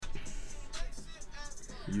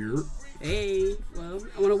Hey, well,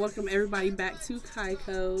 I want to welcome everybody back to Kai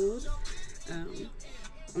Code.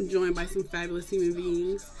 I'm joined by some fabulous human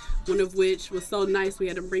beings, one of which was so nice we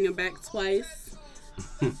had to bring him back twice.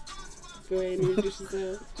 Go ahead and introduce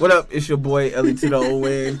yourself. What up? It's your boy Ellie to the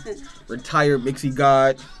O-N, retired Mixie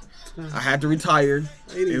God. I had to retire.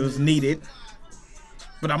 It was needed,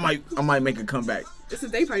 but I might make a comeback. It's a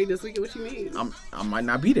day party this weekend. What you mean? I might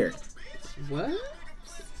not be there. What?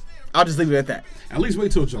 I'll just leave it at that. At least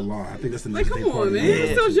wait till July. I think that's the next day come party. on, man.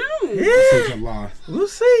 It's still June. Say July. We'll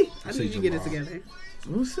see. I need you to get it together.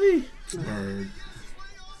 We'll see. Bird.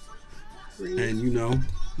 And you know,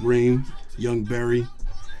 Reem, Young Berry,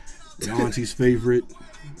 your auntie's favorite,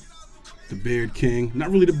 the Beard King. Not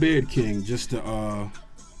really the Beard King, just the I'm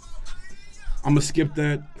gonna skip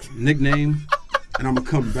that nickname and I'm gonna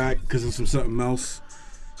come back because of something else.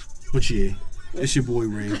 But yeah, it's your boy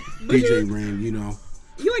Reem, DJ Reem, you know.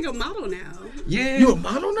 You like a model now. Yeah. You a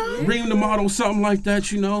model now? Reem the model, something like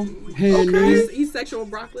that, you know. He's sexual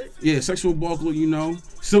broccoli. Yeah, sexual broccoli, you know.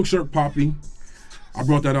 Silk shirt poppy. I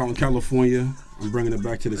brought that out in California. I'm bringing it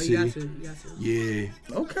back to the city. You got to. Yeah.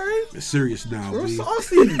 Okay. It's serious now. Real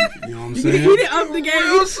saucy. You know what I'm saying? He did up the game.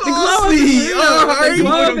 Real saucy. All right. The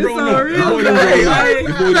glow up is so real. Okay. All right.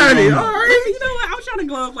 You know what? I was trying to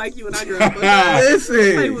glow up like you when I grew up.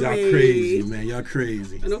 Listen. Y'all crazy, man. Y'all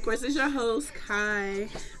crazy. And of course, it's your host, Kai,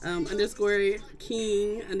 _King_K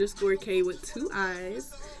with 2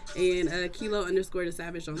 eyes. And Kilo _ the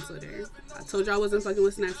Savage on Twitter. I told you I wasn't fucking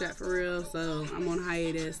with Snapchat for real, so I'm on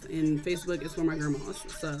hiatus. And Facebook is for my grandmas,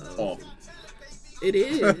 so it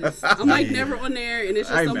is. I'm like never on there, and it's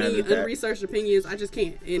just so many unresearched opinions. I just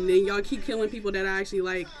can't. And then y'all keep killing people that I actually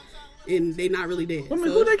like, and they not really dead. I mean,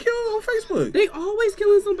 who they killing on Facebook? They always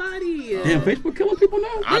killing somebody. Damn, Facebook killing people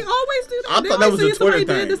now? They always do that. I thought that was a Twitter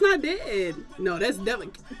thing. That's not dead. No, that's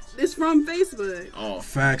definitely. It's from Facebook. Oh,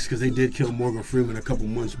 facts, because they did kill Morgan Freeman a couple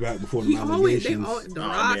months back before the allegations. The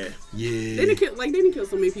Rock. Yeah. They didn't kill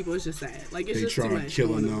so many people. It's just sad. Like it's they just too tried much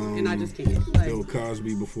killing and I just can't. Like, Bill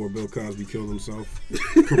Cosby before Bill Cosby killed himself.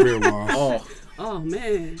 Career loss. Oh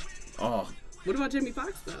man. Oh. What about Jamie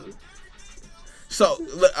Foxx though? So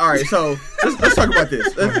all right. So let's talk about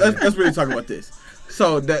this. Let's really talk about this.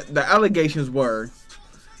 So the allegations were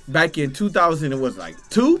back in 2000. It was like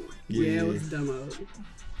 2. Yeah, it was dumb.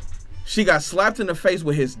 She got slapped in the face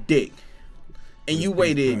with his dick, and you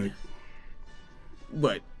waited,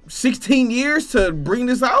 what, 16 years to bring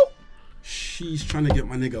this out? She's trying to get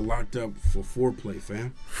my nigga locked up for foreplay,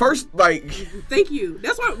 fam. First, like... Thank you.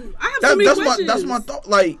 That's why I have so many questions. That's my thought.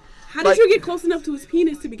 Like, how did you get close enough to his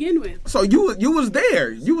penis to begin with? So you was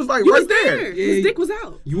there. You was like right there. Yeah, his dick was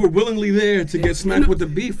out. You were willingly there to get smacked with the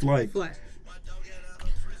beef, like... Flat.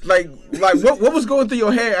 Like what was going through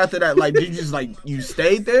your head after that? Like, did you just like you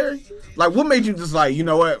stayed there? Like, what made you just like, you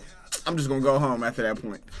know what? I'm just gonna go home after that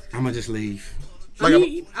point. I'm gonna just leave. Like,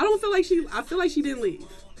 I don't feel like I feel like she didn't leave.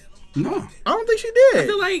 No, I don't think she did. I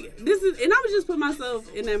feel like this is, and I would just put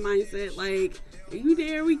myself in that mindset. Like, you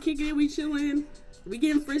there? We kicking it. We chilling. We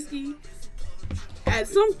getting frisky. At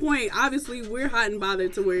some point, obviously, we're hot and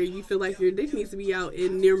bothered to where you feel like your dick needs to be out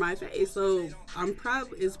in near my face. So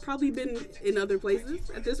it's probably been in other places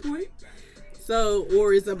at this point. So,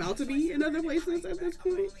 or is about to be in other places at this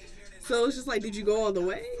point. So it's just like, did you go all the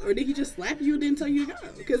way, or did he just slap you and didn't tell you to go?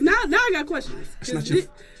 Because now I got questions.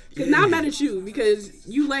 Because now I'm mad at you because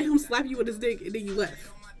you let him slap you with his dick and then you left.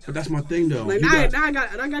 But that's my thing, though. Like, now I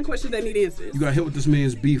got questions that need answers. You got hit with this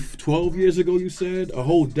man's beef 12 years ago, you said? A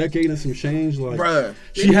whole decade and some change? Like, bruh.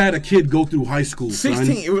 She had a kid go through high school, 16.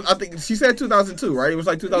 Son. It was, I think she said 2002, right? It was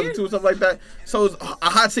like 2002 or something like that. So it was a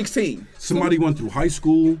hot 16. Somebody went through high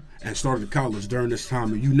school and started college during this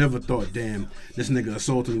time, and you never thought, damn, this nigga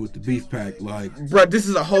assaulted me with the beef pack. Like, bruh, this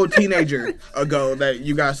is a whole teenager ago that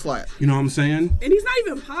you got slapped. You know what I'm saying? And he's not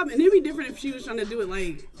even popping. It'd be different if she was trying to do it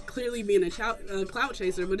like clearly being a clout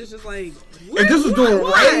chaser, but it's just like, if this was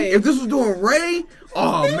doing Ray,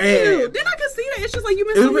 oh man. Then I could see that. It's just like you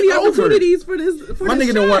missed so many opportunities for this. My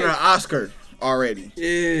nigga done won an Oscar already.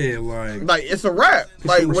 Yeah, like it's a wrap.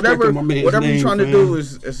 Like whatever you're trying to do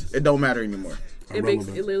is it don't matter anymore. It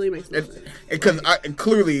literally makes no sense. Because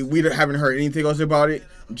clearly we haven't heard anything else about it.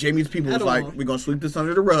 Jamie's people was like, we're gonna sweep this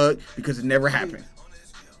under the rug because it never happened.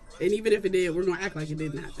 And even if it did, we're gonna act like it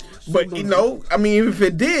didn't happen. But you know, I mean, if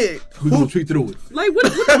it did, we're gonna tweet through it. Like what?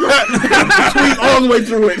 Tweet all the way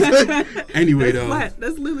through it. Anyway,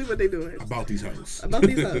 that's literally what they're doing. About these hoes.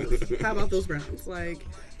 How about those Browns? Like,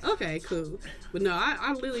 okay, cool. But no,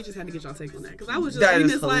 I literally just had to get y'all take on that because I was just that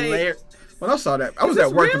is hilarious. When I saw that, I was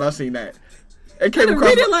at work and I seen that. It came across.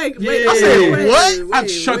 Read it like, wait, I said, what? I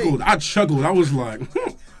chuckled. I was like,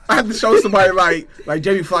 I had to show somebody like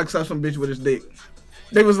Jamie Foxx saw some bitch with his dick.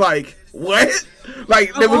 They was like, what?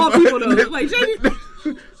 Like they Of all was people, though. Like,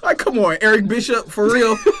 Jamie. like, come on, Eric Bishop, for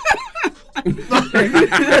real.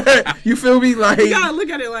 You feel me? Like You gotta look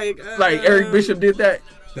at it like Eric Bishop did that.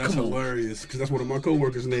 That's hilarious because that's one of my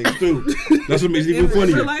coworkers' names too. That's what makes it even in real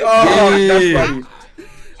funnier. life. Oh, Yeah. that's funny.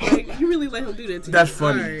 Like, you really let him do that to you. That's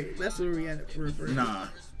funny. All right, that's where we at. Nah,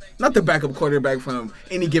 not the backup quarterback from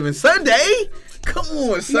Any Given Sunday. Come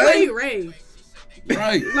on, You son. ain't Ray.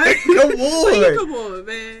 Right. Like, Come on. come on,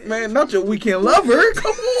 man. Man, not your weekend lover.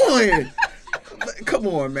 Come on. Come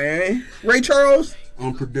on, man. Ray Charles.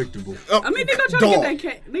 Unpredictable. Oh, I mean, they gonna try dog. to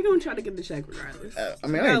get that. They gonna try to get the check regardless. I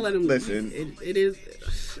mean, Gotta let them listen. It is.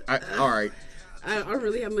 All right. I don't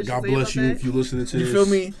really have much God to say bless about you that. if you're listening to You this. feel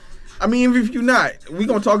me? I mean, if you're not, we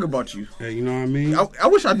gonna talk about you. Hey, you know what I mean? I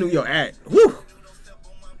wish I knew your ad. Woo.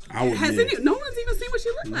 I would. Has no one's even seen what she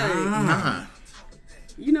looked like. Nah.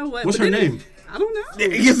 You know what? What's But her then- name? I don't know.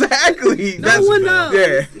 Exactly. No one knows.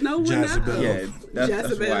 Yeah. No one Jezebel. knows. Yeah. That's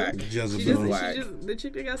Jezebel. whack. Jezebel. whack. She just the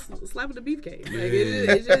chick that got slapped with the beefcake.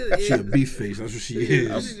 Like, Yeah. She a beef face. That's what she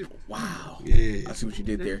is. Wow. Yeah. I see what you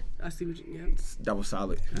did there. I see what you. Yeah. That was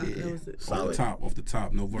solid. That was it. Solid. Off the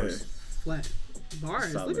top, no verse. Flat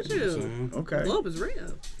bars. Solid. Look at you. Okay. Globe is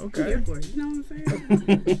real. Okay. I'm here for it. You know what I'm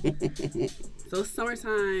saying? So it's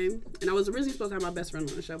summertime, and I was originally supposed to have my best friend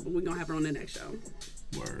on the show, but we're gonna have her on the next show.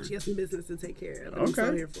 Word. She has some business to take care of. I'm so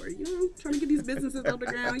Okay. here for it. You know, trying to get these businesses off the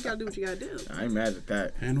ground. You gotta do what you gotta do. I ain't mad at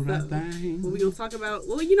that. Handle that So, thing. what we gonna talk about?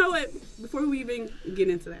 Well, you know what? Before we even get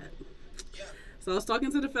into that, so I was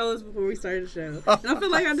talking to the fellas before we started the show, and I feel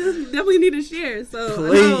like I definitely need to share. So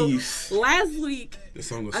Please. I know last week The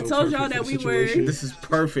song was I so told y'all perfect that for the we were- situation. This is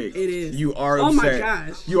perfect. It is. You are Oh my upset.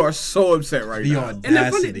 gosh. You are so upset right The now. and the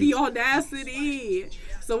audacity. audacity.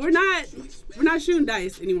 So we're not shooting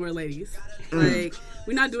dice anymore, ladies. Like,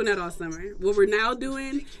 we're not doing that all summer. What we're now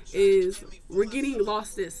doing is we're getting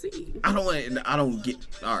lost at sea. I don't get.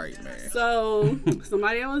 All right, man. So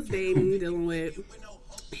somebody I was dating, dealing with,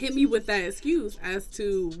 hit me with that excuse as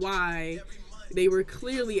to why they were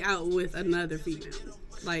clearly out with another female.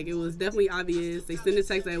 Like, it was definitely obvious. They sent a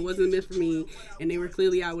text that it wasn't meant for me, and they were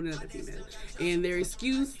clearly out with another female. And their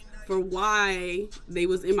excuse for why they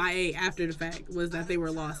was MIA after the fact was that they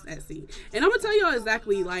were lost at sea. And I'm gonna tell y'all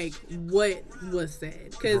exactly like what was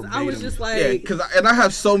said, because I was just like, Yeah, because I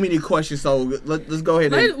have so many questions. So let's go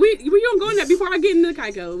ahead and. we don't go in that before I get into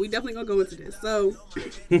Kaiko. We definitely gonna go into this. So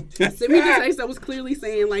send me the text that was clearly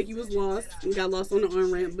saying like you was lost and got lost on the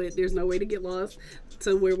on ramp, but there's no way to get lost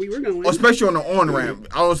to where we were going. Especially on the on ramp.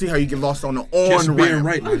 I don't see how you get lost on the Just on being ramp.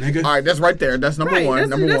 right, my nigga. All right, that's right there. That's number one. That's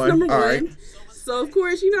Number one. number All one. right. So of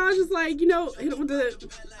course, you know, I was just like, you know, hit it with the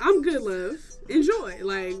I'm good, love. Enjoy.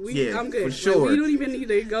 Like Yeah, I'm good. for sure. Like, we don't even need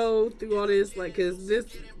to go through all this, like, cause this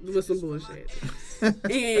was some bullshit.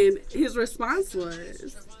 And his response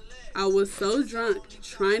was, I was so drunk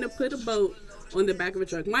trying to put a boat on the back of a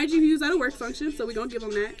truck. Mind you, he was at a work function, so we gonna give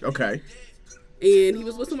him that. Okay. And he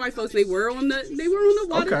was with some white folks. They were on the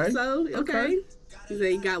water. Okay. So okay. Okay. He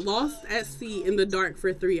said he got lost at sea in the dark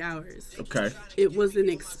for 3 hours. Okay. It was an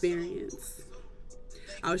experience.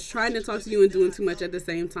 I was trying to talk to you and doing too much at the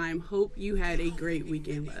same time. Hope you had a great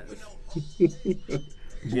weekend, love.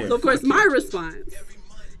 Yeah. So of course my response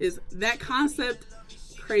is that concept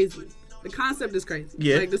crazy. The concept is crazy.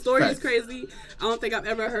 Yeah, Like the story facts. is crazy. I don't think I've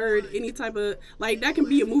ever heard any type of like that can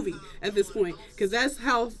be a movie at this point because that's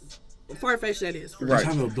how far-fetched that is. That's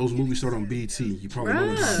Right. how those movies start on BT. You probably know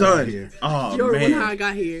Bruh. this Son. here. Oh You remember man. how I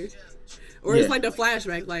got here? Or Yeah. it's like the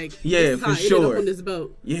flashback, like Yeah, this is how for I ended sure. up on this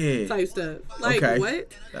boat Yeah. type stuff. Like Okay.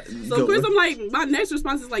 what? So Good of course one. I'm like, my next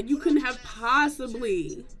response is like, you couldn't have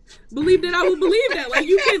possibly believed that I would believe that. Like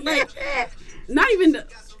you could like, not even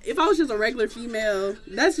if I was just a regular female,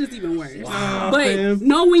 that's just even worse. Wow, But fam.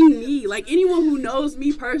 knowing me, like anyone who knows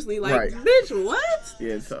me personally, like Right. bitch, what,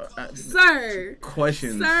 Yeah. So sir,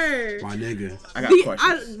 questions. sir. My nigga. I got The-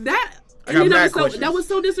 questions. I got ended mad up questions. that was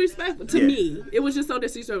so disrespectful to Yeah. me. It was just so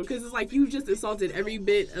disrespectful because it's like you just insulted every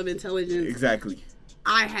bit of intelligence Exactly.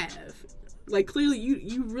 I have. Like clearly,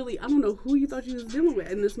 you really I don't know who you thought you was dealing with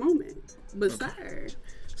in this moment, but sir,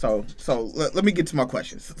 So let me get to my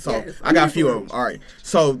questions. So Yes, I got I'm a few here of them. All right.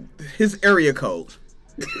 So his area code,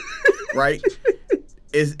 right?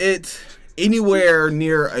 Is it anywhere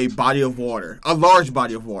near a body of water, a large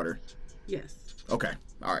body of water? yes, Okay.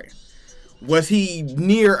 All right. Was he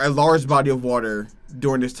near a large body of water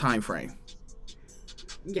during this time frame?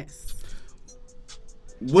 yes,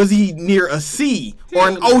 Was he near a sea or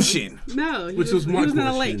an Hell no. ocean? no, he Which was my he was in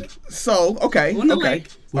a question. lake. So okay. On the okay. lake.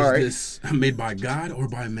 Was All right. this made by God or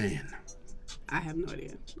by man? I have no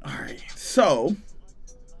idea. All right. So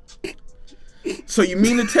So you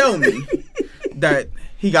mean to tell me that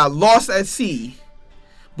he got lost at sea,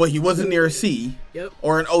 but he wasn't near a sea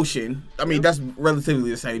or an ocean? I mean, that's relatively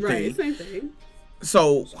the same thing. Right, same thing.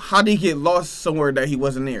 So how did he get lost somewhere that he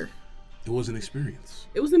wasn't near? It was an experience.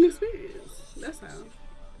 It was an experience. That's how.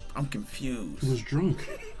 I'm confused. He was drunk.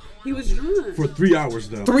 He was drunk. For 3 hours,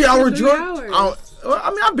 though. 3 hour 3 drunk? hours. I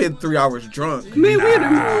mean, I've been 3 hours drunk. Man,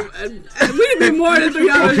 we'd been more than 3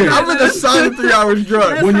 hours Okay. drunk. I've been a solid 3 hours drunk.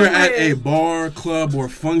 That's When you're not at bad. a bar, club, or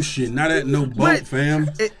function, not at no boat, fam.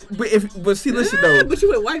 But see, listen though. But you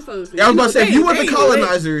with white folks. I was about to say, if you were the they-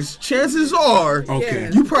 colonizers, chances are Okay.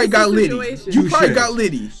 Yeah. you probably It's got a litty. situation. You probably Touche. got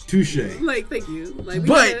litty. Touche. Like, thank you. Like, we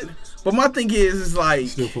But had- but my thing is like,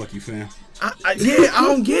 Still fuck you, fam. I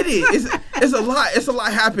don't get it. It's a lot. It's a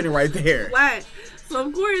lot happening right there. flat. So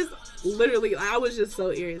of course, literally, I was just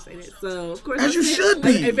so irritated. So of course, As I you sent should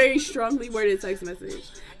be. a very strongly worded text message,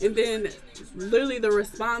 and then literally the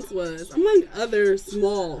response was, among other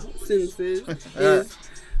small sentences, is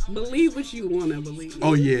believe what you want to believe.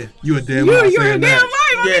 Oh, yeah. You a damn You're lie a saying damn that.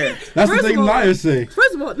 liar. my Yeah. nigga. That's the First thing of all- liars say.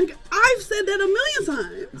 First of all, nigga, I've said that a million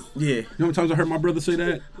times. Yeah. You know how many times I heard my brother say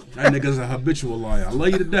that? That nigga's a habitual liar. I love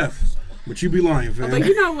you to death, but you be lying, fam. But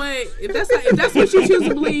you know what? If that's what you choose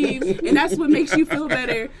to believe, and that's what makes you feel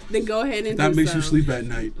better, then go ahead and That do makes so. you sleep at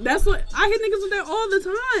night. That's what I hit niggas with that all the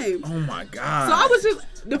time. Oh my god. So I was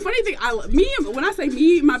just the funny thing. When I say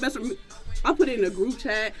me, my best friend, I put it in a group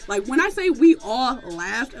chat. Like when I say we all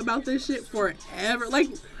laughed about this shit forever. Like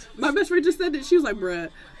my best friend just said that she was like, "Bruh,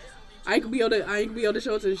 I ain't gonna be able to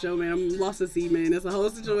show it to the show, man. I'm lost at sea, man. It's a whole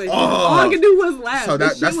situation. Oh. All I could do was laugh. So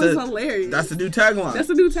This that's shit was the hilarious. That's the new tagline. That's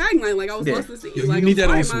a new tagline. Like I was Yeah. lost at sea. Yo, like, you need I'm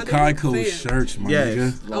that on sorry, some my Kaiko nigga. shirts, my Yes.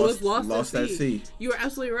 nigga. I was lost at sea. You were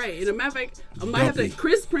absolutely right. And a matter of fact, I might have to Guppy.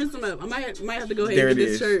 Chris print them up. I might have to go ahead There and it get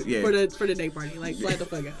this is. shirt Yeah. for the day party. Like fly the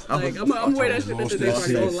fuck out. I Like was- I'm wear that shit at Lost the day at party.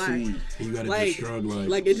 sea. Don't lie. And you gotta Like just shrug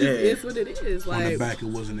like it just Yeah. is what it is. on the Like back, it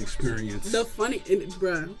was an experience. the funny,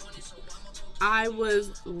 bruh. I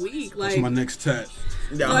was weak. That's Like my next tat.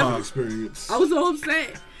 Uh-huh. Experience. I was so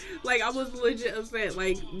upset. Like I was legit upset.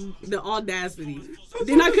 Like the audacity.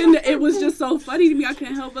 Then I couldn't. It was just so funny to me. I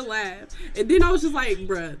couldn't help but laugh. And then I was just like,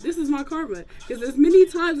 bruh, this is my karma. Because as many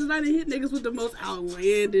times as I done hit niggas with the most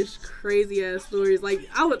outlandish, crazy ass stories, like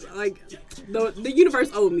I was like, the universe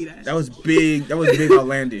owed me that. That was big. That was big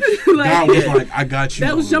outlandish. God was Yeah. like, I got you.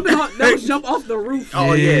 That was mama. jumping off. That was jump off the roof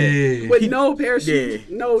Oh yeah. with no parachute,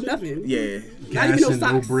 Yeah. no nothing. Yeah. Not even no Gas and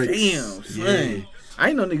socks. brakes. Damn, son. Yeah. I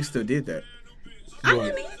didn't know niggas still did that. I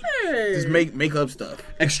What? didn't either. Just make up stuff.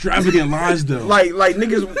 Extravagant lies, though. Like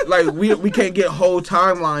niggas like we can't get whole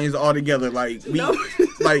timelines all together. Like we No.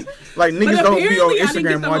 like But niggas don't be on apparently I didn't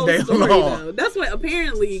get Instagram the all whole day story, long. though. That's what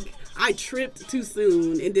apparently I tripped too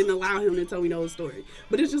soon and didn't allow him to tell me the whole story.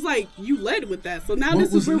 But it's just like you led with that, so now What this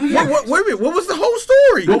is was where the- we Wait are. a minute. What was the whole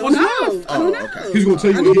story? What was I don't know. I don't Oh, know. okay. He's gonna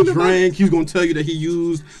tell I you don't what he know about- drank. He's gonna tell you that he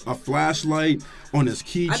used a flashlight on his I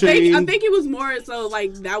keychain. think it was more so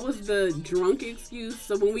like that was the drunk excuse.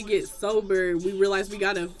 So when we get sober, we realize we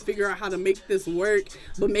gotta figure out how to make this work,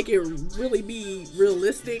 but make it really be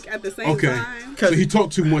realistic at the same Okay. time. So he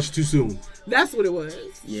talked too much too soon. That's what it was.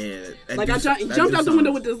 Yeah. that Like do I some- jumped that do out the something.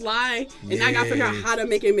 window with this lie, and I gotta figure out Yeah. how to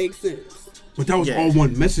make it make sense. But that was Yeah. all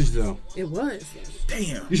one message, though. It was.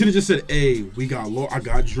 Damn. You should have just said, "Hey, I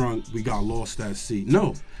got drunk. We got lost at sea."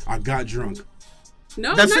 No, I got drunk.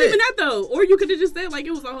 No, That's not it. even that though. Or you could have just said like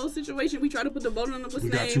it was a whole situation. We tried to put the boat on the We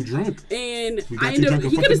got too name, drunk. and We got I too ended up. drunk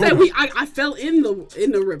and He could have fucked said the boat I fell in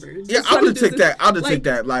the river. Yeah, Just I trying would have to took that. I would have like, took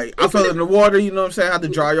that. Like I it's fell an- in the water. You know what I'm saying? I had to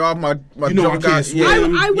dry off my You know I junk can't got-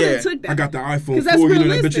 swim. I would have Yeah. took that. I got the iPhone 'Cause 4. that's You know that bitch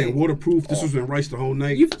realistic. ain't waterproof. This was in rice the whole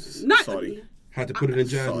night. You not Sorry. Had to put it in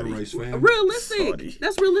jasmine Sorry. rice, fam. realistic. Sorry.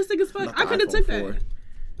 That's realistic as fuck. Not I the could have iPhone took 4. that.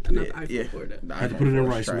 Not Yeah, the iPhone yeah. 4 though. The Had to iPhone put it in 4 is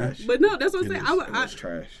rice, man. trash. But no, that's what I'm It saying. is. It was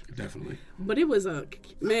trash. Definitely. But it was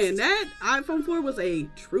man. That iPhone 4 was a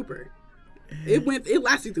trooper. It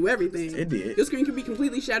lasted through everything. It did. Your screen could be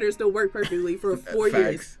completely shattered and still work perfectly for 4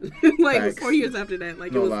 years. Facts. Like Facts. 4 years after that.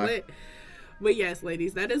 Like No it was lie. lit. But yes,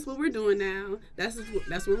 ladies, that is what we're doing now. That's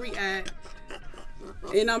where we at.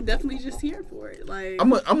 And I'm definitely just here for it. Like I'm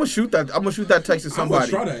gonna shoot that. I'm gonna shoot that text to I'm gonna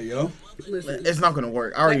somebody. try that, yo. listen. It's not gonna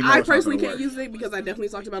work. I already Like, know. I it's not personally gonna can't work. use it because I definitely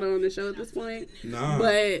talked about it on the show at this point. Nah.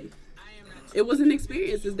 But it was an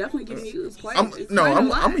experience. It's definitely getting used. I'm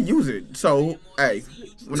gonna use it. So hey,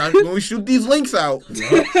 when we shoot these links out,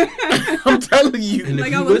 I'm telling you, And if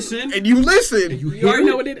Like, you I was- listen, and you listen, and you You already hear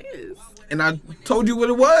know it, what it is. and I told you what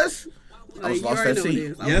it was. I Like, was you lost already at know what sea.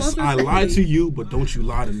 it is. yes, lost at I sea. lied to you, but don't you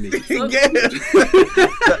lie to me. Yeah.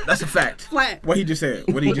 That's a fact. Flat. What he just said.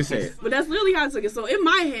 What he just said. But that's literally how I took it. So in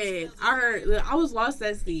my head, I heard that I was lost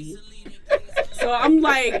at sea. So I'm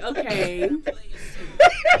like, okay,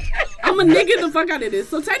 I'm gonna nigga the fuck out of this.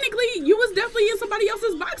 So technically, you was definitely in somebody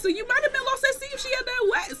else's box, so you might have been lost at sea if she had that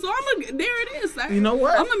wet. So there it is, sir. You know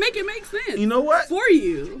what? I'm gonna make it make sense. You know what? For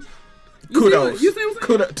you. Kudos. You see what I'm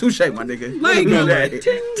saying? Kudos. Touche, my nigga.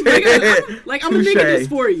 Like, I'm a nigga this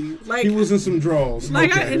for you. Like, He was in some draws.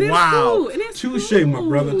 like, Okay. and it's Wow. cool. And it's Touche, cool. my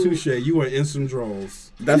brother. Touche. You were in some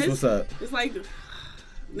draws. That's And what's up. It's like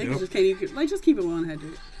niggas Yep. just can't even like just keep it 100.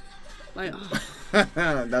 Like,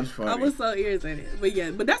 That's funny. I was so irritated. But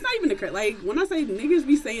yeah, but that's not even the like when I say niggas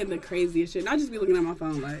be saying the craziest shit, and I just be looking at my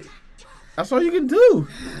phone like. That's all you can do.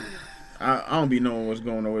 I don't be knowing what's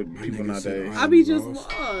going on with people nigga said, nowadays. I be just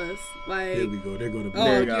Lost. lost. Like, There we go. There go the oh, bell.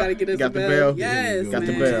 There you you go. gotta get us Got a the bell. bell? Yes, Got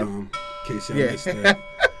the man. bell. In case y'all Yeah. missed that.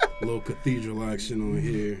 Little cathedral action on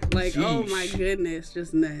here. Like, oh my Sheesh. goodness,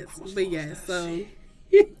 just nuts. But yeah, so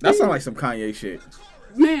That sounds like some Kanye shit.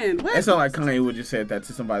 man, what? It sounds like Kanye would just said that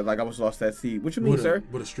to somebody. Like, I was lost at sea. What you mean, With sir?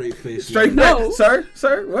 a straight face. Straight No. what?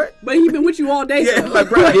 Sir? What? But he been with you all day. Yeah, though. like,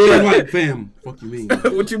 bro. Yeah, like, fam. Fuck you mean?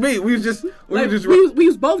 What you mean? We was just Like, just we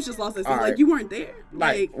was both just lost at sea. All Like right. you weren't there.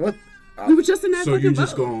 like Like what? we were just in that So fucking you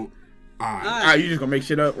just boat. going, alright. All right, you just gonna make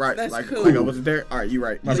shit up, right? That's like, cool. like I wasn't there. All right, you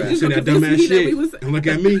right. My You bad. Say gonna that convince dumbass me that we shit was- and look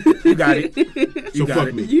at me. You got it. So You got fuck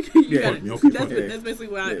it. me. You Yeah. got Fuck me, it. okay, That's, fuck it. that's basically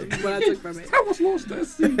what I took from it. I was lost at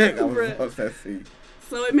sea. I was Bruh. lost at sea.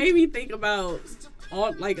 So it made me think about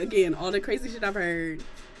all the crazy shit I've heard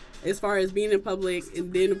as far as being in public,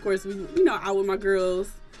 and then of course we out with my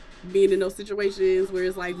girls, being in those situations where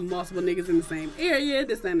it's like multiple niggas in the same area,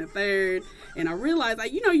 this and the third, and I realized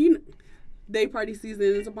like day party season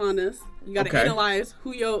is upon us. You got to Okay. analyze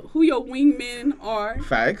who your wingmen are.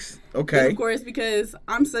 Facts. And Okay. of course, because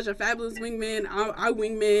I'm such a fabulous wingman, I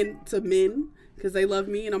wingman to men because they love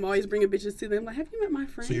me, and I'm always bringing bitches to them. Like, have you met my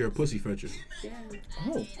friend? So you're a pussy fetcher. Yeah,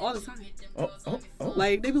 Oh. all the time. Oh.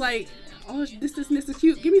 Like they be like, oh, this is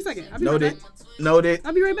cute. Give me a second. I'll be right Noted. back. Noted.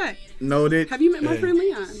 I'll be right back. Noted. Have you met my Hey. friend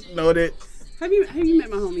Leon? Noted. Have you met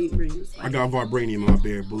my homie Greens? I got vibranium out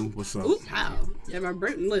there, boo. What's up? Oop, how? Yeah,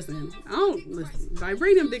 listen. I don't listen.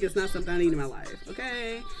 Vibranium dick is not something I need in my life.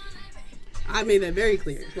 Okay. I made that very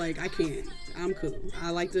clear. Like I can't. I'm cool.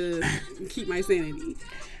 I like to keep my sanity.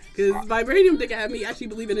 Because vibranium dick had me actually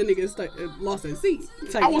believing a nigga is lost at sea.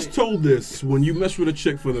 I was told this when you mess with a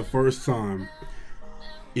chick for the first time.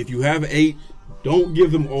 If you have 8, don't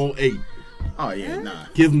give them all 8. Oh yeah, nah.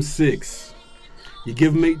 Give them 6. You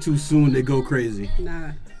give them 8 too soon, they go crazy.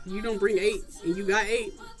 Nah, you don't bring 8 and you got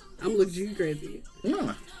 8. I'm looking at you crazy.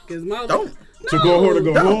 Nah. Because my Don't. To go hard or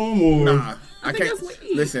go No. home, or Nah. I think can't. that's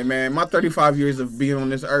weak. Listen, man. My 35 years of being on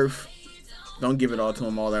this earth. Don't give it all to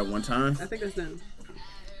them all at one time. I think that's dumb.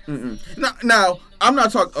 Now, I'm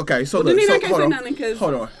not talking. Okay, so Then look. I So, can't hold say on. nothing because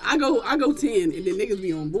Hold on. I go 10 and then niggas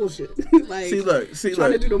be on bullshit. Like See, look.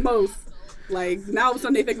 trying to do the most. Like now all of a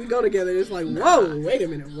sudden they think we go together. It's like whoa, wait a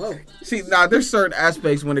minute, whoa. See, now there's certain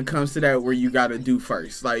aspects when it comes to that where you got to do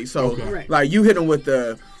first. Like, so, Okay. Right. like you hit them with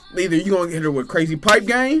the either you gonna hit her with crazy pipe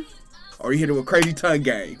game, or you hit her with crazy tongue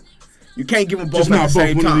game. You can't give them both Just at not the both,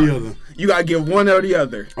 same one or time. the other. You gotta give one or the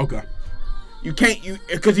other. Okay. You can't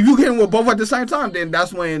because if you hit them with both at the same time, then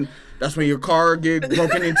that's when your car get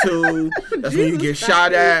broken into. That's when you get Jesus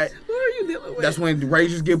shot Christ. at. Who are you dealing with? That's when the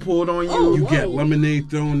razors get pulled on you. Oh, You get whoa.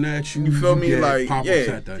 lemonade thrown at you. You feel me? Get Like, pop-ups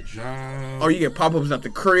yeah. at the job. Or you get pop-ups at the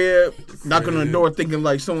crib, knocking on the crib. door thinking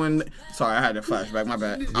like someone. Sorry, I had a flashback. My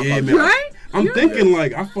bad. I Yeah, apologize. man. Right? I'm Yeah. thinking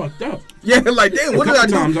like I fucked up. Yeah, like damn, what a did I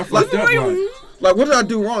couple times I do? fucked up. Like what did I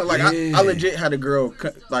do wrong? Like Yeah. I legit had a girl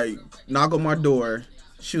like knock on my door.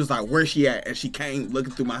 She was like, "Where's she at?" And she came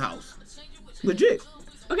looking through my house. Legit.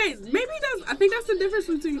 Okay, I think that's the difference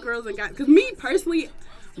between girls and guys. Because me personally,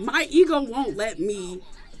 my ego won't let me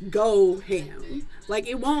go ham. Like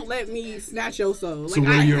it won't let me snatch your soul. So Like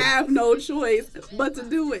what I are your- have no choice but to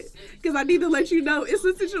do it. Because I need to let you know it's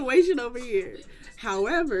a situation over here.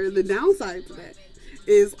 However, the downside to that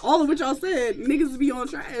is all of what y'all said, niggas be on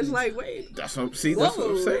trash. Like, wait. That's what I'm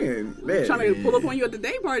Whoa. saying. Yeah. Trying to pull up on you at the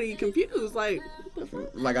day party, confused. Like, what the fuck?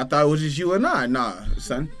 Like I thought it was just you and I. Nah,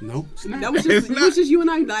 son. Nope. It's not. That was It's just, it not. was just you and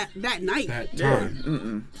I that night. that Yeah.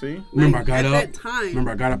 time. See. Remember I got at up. that time.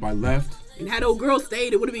 Remember I got up. I left. And had old girl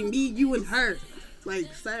stayed, it would have been me, you, and her.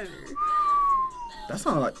 Like, sir. That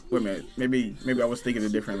sounded like. Wait a minute. Maybe I was thinking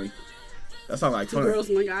it differently. That sounded like Two fun. girls,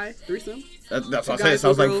 one guy, threesome. That's Two what I said. It guys,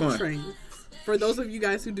 sounds one like girl, fun. train. For those of you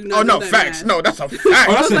guys who do not Oh know no, that facts. math. No, that's a fact.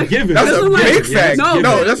 Oh, that's a like- given. That's a like- big fact. No,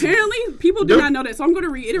 No, but that's apparently people do There- not know that. So I'm going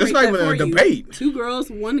to reiterate that's not that even for a you. debate. 2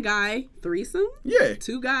 girls, 1 guy, threesome. yeah,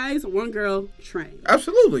 2 guys, 1 girl, train.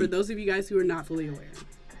 absolutely. For those of you guys who are not fully aware.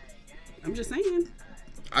 I'm just saying.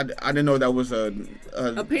 I didn't know that was a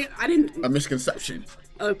I didn't. misconception.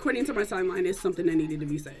 according to my timeline, it's something that needed to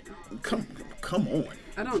be said. Come on.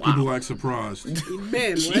 I don't. People act surprised.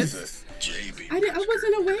 Man, what? Jesus. I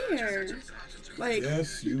wasn't aware. Like,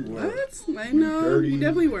 Yes, you were. what? Like, no, dirty you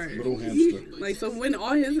definitely were. little hamster. Like, so when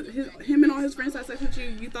all him and all his friends had sex with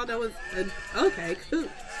you thought that was okay, cool.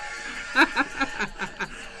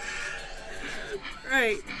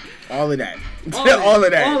 Right. All of that. All of All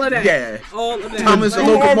of that. All of that. Yeah. All of that. Thomas the Like,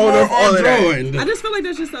 locomotive, all of that. Drawing. I just feel like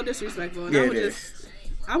that's just so disrespectful. And Yeah, I would it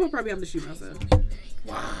I would probably have to shoot myself.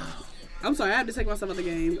 Wow. I'm sorry, I had to take myself out the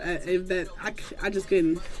game. If that, I just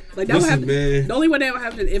couldn't. Like that Listen, would man. happen. The only way that would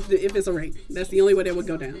happen if it's a rape. That's the only way that would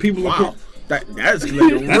go down. People are Wow. That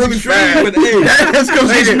escalated That's really extreme, fast. but hey, That just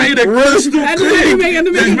escalated made it really crystal That clear. just made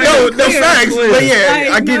it Just made No, it the clear. facts. But yeah, Like,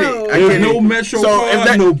 I get no. it. I There's get no it. Metro So card, if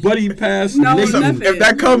that- no buddy pass, No, nothing. nothing. If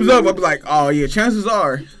that comes up, I'll be like, oh yeah, chances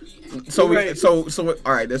are. So Right. so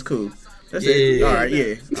all right, that's cool. That's it. Yeah. All right,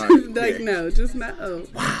 yeah. All right, Like yeah. no, just no.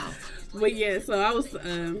 Wow. But yeah, so I was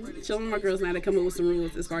chilling with my girls now to come up with some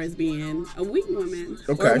rules as far as being a wing woman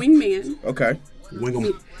or Okay. a wingman. Okay. Wing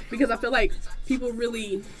 'em. Because I feel like people don't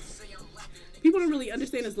really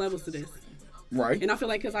understand there's levels to this. Right. And I feel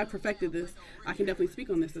like because I perfected this, I can definitely speak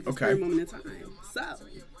on this at this Okay. current moment in time. So,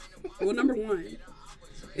 well, number one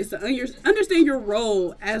is to understand your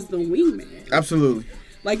role as the wingman. Absolutely.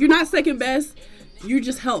 Like, you're not second best, you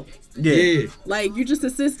just help. Yeah. Yeah. Like, you're just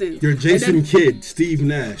assistant. You're Jason And Kidd, Steve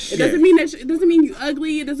Nash. It doesn't mean that it doesn't mean you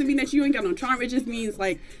ugly. It doesn't mean that you ain't got no charm. It just means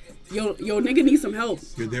like yo nigga needs some help.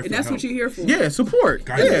 You're there and for that's help. what you're here for. Yeah. Support.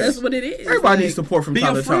 Guidance. Yeah. That's what it is. Everybody Like, needs support from Be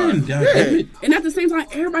time a to time. friend, Yeah. damn it. And at the same time,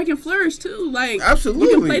 everybody can flourish too. Like, Absolutely.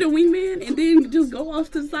 you can play the wingman and then just go off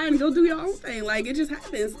to the side and go do your own thing. Like, it just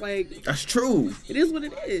happens. Like, That's true. it is what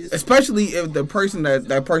it is. Especially if the person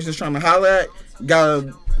that person's trying to holler at got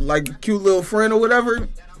a like cute little friend or whatever.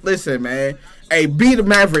 Listen, man. Hey, be the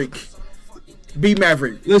Maverick. Be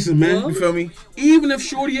Maverick. Listen, man. You feel me? Even if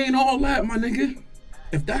Shorty ain't all that, my nigga,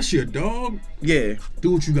 if that's your dog, Yeah.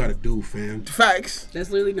 do what you gotta do, fam. Facts. That's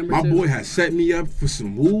literally number My two. boy has set me up for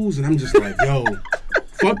some moves, and I'm just like, yo,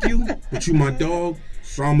 fuck you, but you my dog,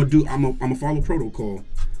 so I'm gonna follow protocol.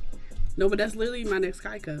 No, but that's literally my next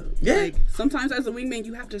Kai code. Yeah. Like, sometimes as a wingman,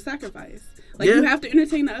 you have to sacrifice. Like, Yeah. you have to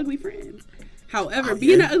entertain the ugly friend. However, Oh,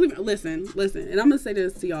 being yeah. an ugly listen, and I'm gonna say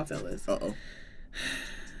this to y'all fellas. Uh-oh.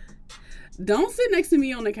 Don't sit next to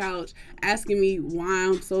me on the couch asking me why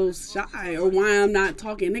I'm so shy or why I'm not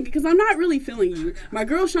talking, nigga, because I'm not really feeling you. My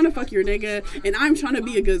girl's trying to fuck your nigga, and I'm trying to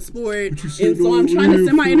be a good sport, you said and so I'm no trying to real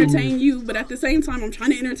semi-entertain you, but at the same time, I'm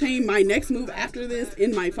trying to entertain my next move after this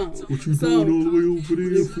in my phone. What you So, doing all the way over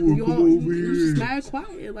there for? you Come all, over you're just here. mad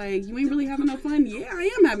quiet. Like, you ain't really having no fun. Yeah,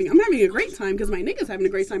 I'm having a great time because my nigga's having a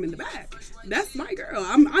great time in the back. That's my girl.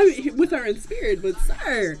 I'm with her in spirit, but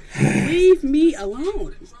sir, leave me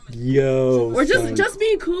alone. Yo. Or just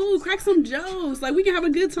be cool, crack some jokes. Like, we can have a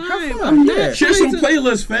good time. Have fun, I'm not yeah. Share trying some to-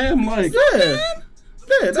 playlists, fam. Like, Yeah.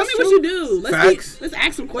 Yeah, Tell that's me what true. you do. Facts. Let's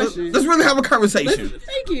ask some questions. Let's really have a conversation.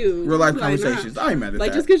 Thank you. Real life Like, conversations. nah. I ain't mad at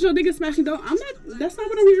Like, that. just because your nigga smashing dope, that's not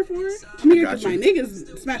what I'm here for. I'm here got because my you.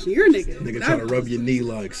 nigga's smashing your nigga. nigga try to rub your knee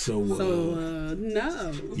like, so,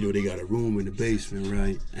 No. you know they got a room in the basement,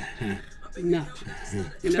 right? No.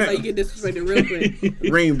 And that's how you get disrespected real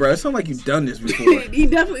quick. Reem, bro, it sounds like you've done this before. He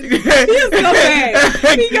definitely, he is so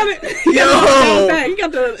bad. He got it. He got it so bad. He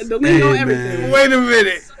got the lean Hey, on man. everything. Wait a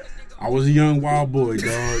minute. I was a young wild boy,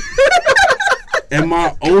 dog. In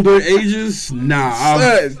my older ages, nah,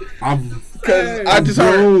 I've Because I just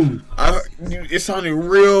heard, grown. it sounded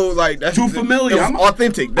real like that's Too familiar. It was I'm-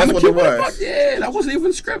 authentic. That's I'ma what it keep a was. buck. Yeah, that wasn't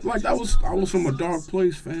even script. Like I was from a dark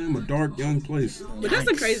place, fam. A dark young place. But that's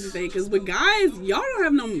the crazy thing, because with guys, y'all don't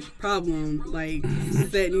have no problem, like,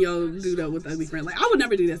 setting your dude up with ugly friend. Like, I would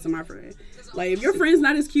never do that to my friend. Like, if your friend's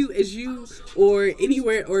not as cute as you, or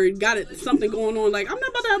anywhere, or got something going on, like, I'm not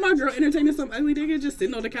about to have my girl entertaining some ugly nigga just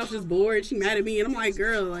sitting on the couch just bored. She mad at me, and I'm like,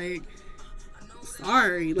 girl, like,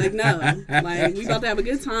 sorry. Like, no. Like, we about to have a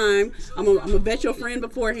good time. I'm gonna vet your friend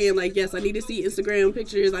beforehand. Like, yes, I need to see Instagram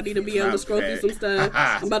pictures. I need to be able to scroll through some stuff.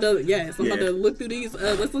 I'm about to look through these.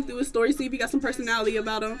 Let's look through his story, see if he got some personality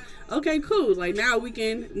about him. Okay, cool. Like, now we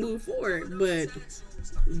can move forward. But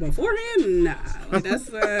beforehand, nah. Like,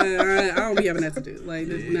 that's, I don't be having that to do. Like,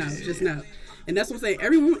 no, just no. And that's what I'm saying.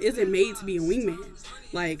 Everyone isn't made to be a wingman.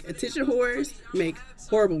 Like, attention whores make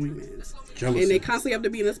horrible wingmans. Jealousy. And they constantly have to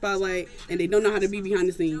be in the spotlight, and they don't know how to be behind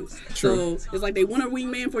the scenes. True. So it's like they want a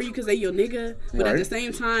wingman for you because they your nigga, but at Right. the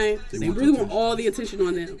same time, they want really the want all the attention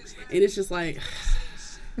on them. And it's just like,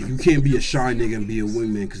 You can't be a shy nigga and be a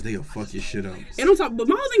wingman because they'll fuck your shit up. and on top, but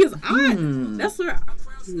my whole thing is, that's where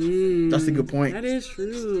That's a good point. That is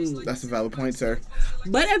true. That's a valid point, sir.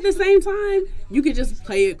 But at the same time, you could just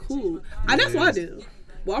play it cool. That's what I do.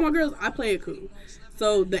 Well, all my girls, I play it cool.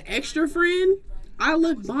 So the extra friend, I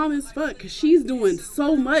look bomb as fuck because she's doing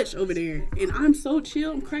so much over there. And I'm so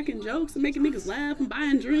chill. I'm cracking jokes and making niggas laugh and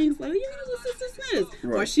buying drinks. Like, what's this?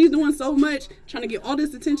 Right. While she's doing so much, trying to get all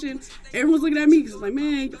this attention, everyone's looking at me because it's like,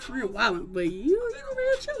 man, your friend wildin'. But you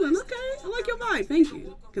real chilling. Okay. I like your vibe. Thank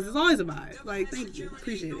you. Because it's always a vibe. Like, thank you.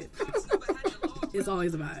 Appreciate it. It's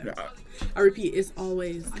always a vibe. I repeat, it's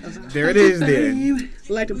always a vibe. There it is then.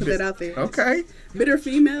 I like to put that out there. Okay. Bitter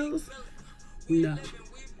females? No.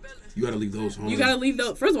 You gotta leave those home. You gotta leave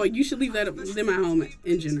those. First of all, you should leave them at home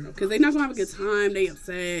in general, because they're not gonna have a good time. They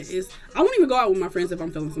upset. I won't even go out with my friends if I'm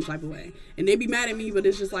feeling some type of way, and they be mad at me. But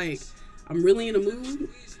it's just like I'm really in a mood,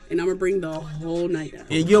 and I'm gonna bring the whole night down.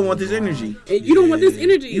 And you don't want this energy. And you don't want this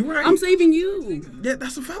energy. You right. I'm saving you. Yeah,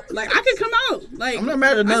 that's a fact. Like, I can come out. Like, I'm not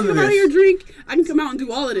mad at none of I can come out this. here, drink. I can come out and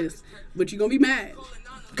do all of this, but you're gonna be mad.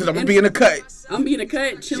 Because I'm going to be in the cut. I'm being a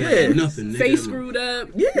cut, chilling, Yeah. Nothing, nigga. face screwed up.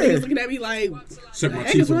 Yeah. Niggas looking at me like, Suck my the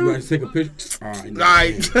heck teeth is if you wrong? guys take a picture. All right.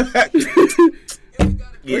 Right.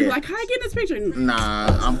 You're Yeah. like, how I get in this picture?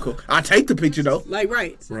 Nah, I'm cool. I take the picture though. Like,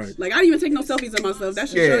 right. Right. Like, I don't even take no selfies of myself. That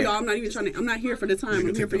should Yeah. show y'all I'm not here for the time. I'm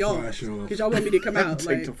Take here for the y'all. flash off. Because y'all want me to come out. Take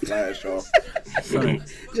Like, the flash off. So,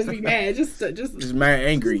 just be mad. Just just mad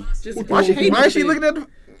angry. Why hate is she shit. looking at the...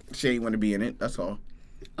 She ain't want to be in it. That's all.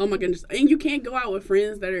 Oh my goodness. And you can't go out with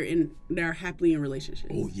friends that are happily in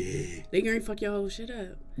relationships. Oh yeah. They gonna fuck your whole shit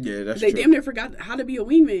up. Yeah, that's They true. damn near forgot how to be a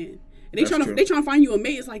wingman. And That's true. they trying to find you a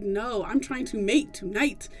mate. It's like, no, I'm trying to mate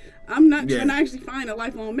tonight. I'm not Yeah. trying to actually find a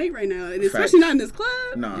lifelong mate right now. And Facts. especially not in this club.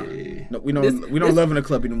 Nah. Yeah. No, we don't This- love in the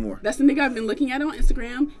club anymore. That's the nigga I've been looking at on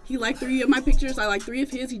Instagram. He liked 3 of my pictures. I liked 3 of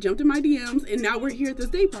his. He jumped in my DMs, and now we're here at this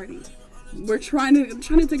day party. We're trying to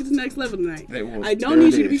take it to the next level tonight. Hey, well, I don't there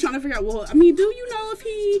need it you to be is. trying to figure out. Well, I mean, do you know if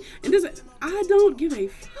he and this? I don't give a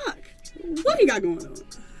fuck what he got going on.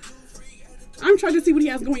 I'm trying to see what he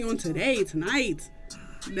has going on today, tonight.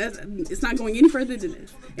 It's not going any further than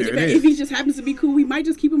this. And There it is. if he just happens to be cool, we might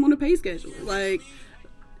just keep him on a pay schedule, like,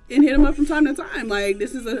 and hit him up from time to time. Like,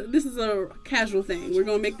 this is a casual thing. We're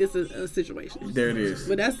gonna make this a situation. There it is.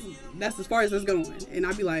 But that's as far as it's going. And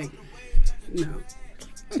I'd be like, no.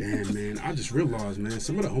 Damn, man. I just realized, man,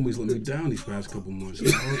 some of the homies let me down these past couple months.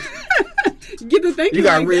 You know? Get the thinking. You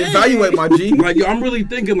gotta like, reevaluate, my G. Like, yo, I'm really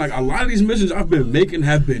thinking, like, a lot of these missions I've been making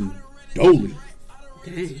have been dolly.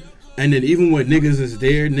 Dang. And then even when niggas is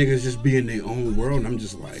there, niggas just be in their own world. And I'm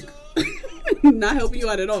just like, Not helping you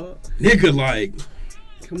out at all. nigga, like,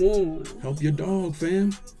 Come on. help your dog,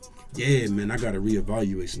 fam. Yeah, man, I gotta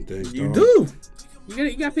reevaluate some things, You dog. do.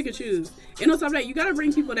 You gotta pick and choose. And on top of that, you gotta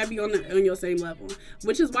bring people that be on your same level.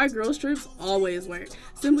 Which is why girls trips always work.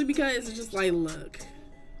 Simply because it's just like, look,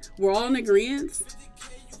 we're all in agreement.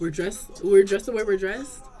 We're dressed the way we're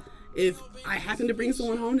dressed. If I happen to bring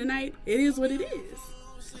someone home tonight, it is what it is.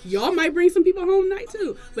 Y'all might bring some people home tonight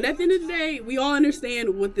too. But at the end of the day, we all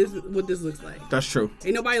understand what this looks like. That's true.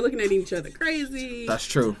 Ain't nobody looking at each other crazy. That's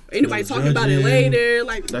true. Ain't nobody No talking about it judging. later.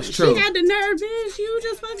 Like, That's she true. had the nerve, bitch. You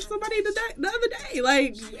just fucked somebody the other day.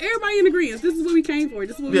 Like, everybody in agreement. This is what we came for.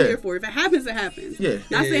 This is what Yeah. we're here for. If it happens, it happens. Yeah.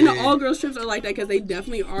 Not saying that all girls trips are like that, because they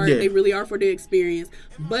definitely are. Yeah. They really are for the experience.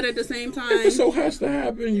 But at the same time, If it so has to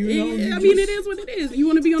happen, you know. I mean, it is what it is. You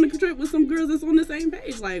want to be on a trip with some girls that's on the same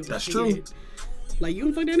page. Like, That's shit. true. Like, you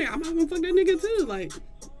gonna fuck that nigga? I'm not gonna fuck that nigga too. Like,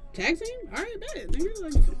 tag team? All right, bet.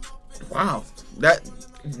 Nigga, like, Wow. That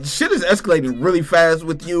shit is escalating really fast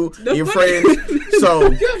with you and your funny- friends.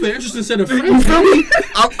 So You have an interesting set of you friends. feel me?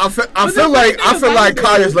 I feel like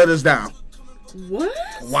Kaya's let us down. what?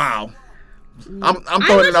 Wow. I'm I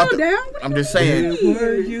throwing let it out y'all there. down? What I'm you just Where saying.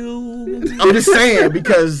 were you? I'm just saying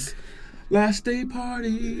because Last day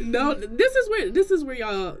party. No, this is where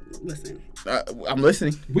y'all listen. I'm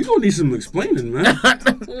listening. We gonna need some explaining, man.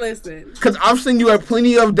 Listen. Because I've seen you at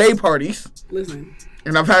plenty of day parties. Listen.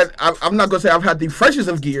 And I'm not going to say I've had the freshest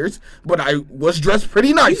of gears, but I was dressed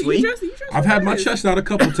pretty nicely. You dress I've had my nice. chest out a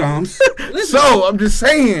couple times. Listen. So I'm just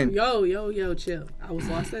saying. Yo, chill. I was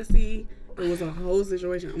lost at sea. It was a whole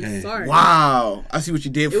situation. I'm Hey. sorry. Wow. I see what you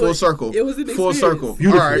did. Full was- circle. it was an Full experience. circle.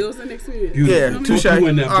 Beautiful. All right. It was an experience. Beautiful. Yeah, You touche. You All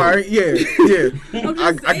in that boat. right, yeah. I'm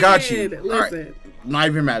just I got you. saying, All right. Listen. Not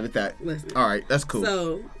even mad at that. Listen. All right, that's cool.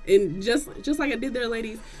 So, and just like I did there,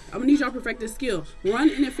 ladies, I'm gonna need y'all to perfect this skill. Run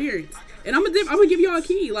interference, and I'm gonna give y'all a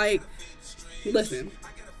key. Like, listen,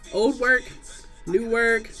 old work, new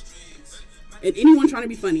work. and anyone trying to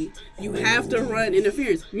be funny, you have to run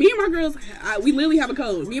interference. Me and my girls, we literally have a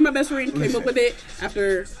code. Me and my best friend came up with it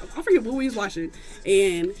after, I forget what we was watching.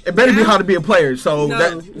 And it better be How to Be a Player. So no,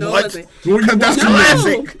 that it what? wasn't. That's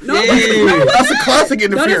classic. No, that's a classic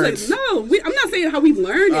interference. I'm not saying how we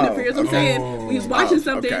learned interference. I'm saying we was watching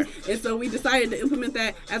something, okay. and so we decided to implement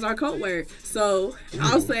that as our code word. So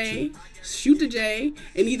I'll say, shoot the J,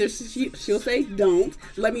 and either she'll say don't,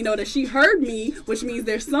 let me know that she heard me, which means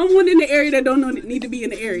there's someone in the area that don't need to be in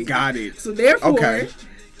the area. Got it. So therefore, okay.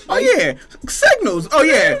 Oh yeah, signals. Oh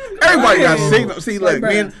yeah, everybody got signals. See, look,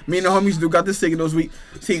 me and the homies do got the signals. We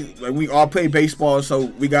all play baseball, so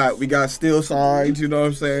we got still signs. You know what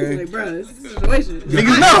I'm saying? Like, bro, this is a situation.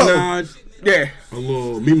 Niggas know. Yeah. A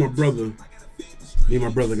little. Me and my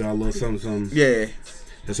brother got a little something. Yeah.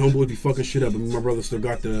 His homeboys be fucking shit up, but me and my brother still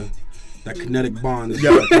got that kinetic bond.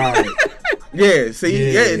 Yeah,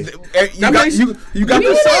 see, Yeah. you got the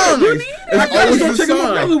sign. It's always the Take my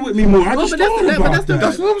brother sign. with me more. I just but thought that's about the- that.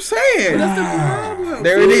 That's what I'm saying. That's the problem.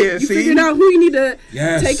 There it is, You see? figured out who you need to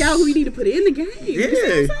Yes. take out, who you need to put in the game. You see what I'm Yeah.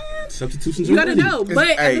 saying? Substitutions You are gotta ready. know, but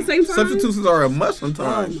at the same time, substitutions are a must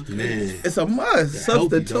sometimes. Man. It's a must. They're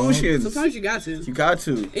healthy, Substitutions. sometimes you got to. You got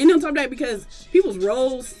to. And on top of that, because people's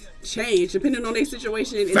roles change depending on their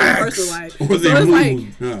situation in their Facts. personal life. Or So they it's move. like,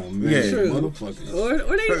 Oh man, Yeah. True. motherfucker.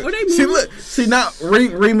 or they move. See, look. See, now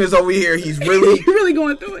Reem is over here. He's really You're really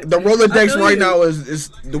going through it. the I Rolodex feel right you. now is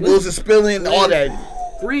the wheels are spilling. All that.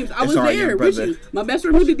 Reams, I It's was all right, there young with brother. you. My best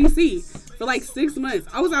friend moved to DC for like 6 months.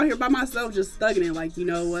 I was out here by myself just thugging it like, you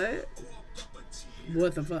know what?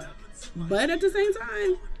 What the fuck? But at the same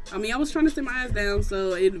time, I mean, I was trying to sit my ass down,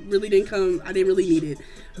 so it really didn't come. I didn't really need it.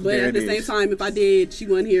 But There at the it same is. time, if I did, she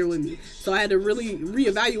wasn't here with me. So I had to really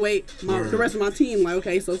reevaluate the rest of my team. Like,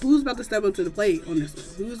 okay, so who's about to step up to the plate on this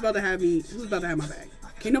one? Who's about to have my back?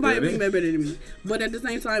 Can't nobody There it bring is. that better than me. But at the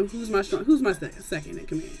same time, who's my second in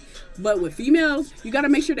command? But with females, you got to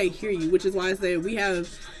make sure they hear you, which is why I said we have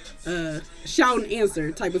shout and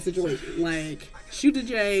answer type of situation. Like, shoot the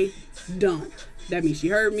J, don't. That means she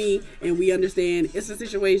heard me, and we understand it's a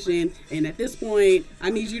situation, and at this point, I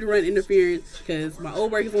need you to run interference because my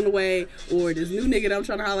old work is on the way, or this new nigga that I'm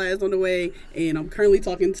trying to holler at is on the way, and I'm currently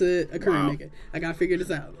talking to a current nigga. I gotta figure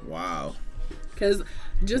this out. Wow. Because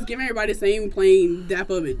just giving everybody the same plain dap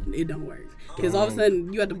up, it don't work. Because all of a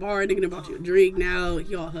sudden, you at the bar thinking about your drink, now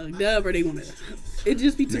y'all hugged up, or they want to, it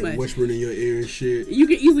just be too Nigga much. whispering in your ear and shit. You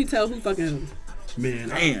can easily tell who fucking who. Man,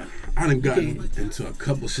 Damn. I done gotten into a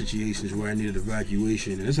couple situations where I needed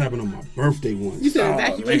evacuation, and this happened on my birthday once. You said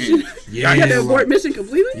evacuation. man. Yeah, You had to abort like- mission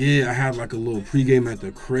completely? Yeah, I had like a little pregame at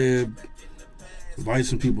the crib. Invited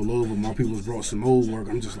some people over. My people's brought some old work.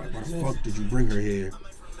 I'm just like, why the fuck did you bring her here?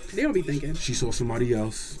 They don't be thinking. She saw somebody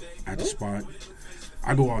else at the spot.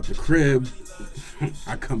 I go out the crib.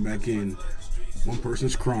 I come back in. One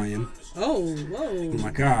person's crying. Oh, whoa. I'm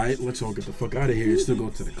like, all right, let's all get the fuck out of here and still go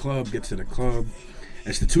to the club, get to the club.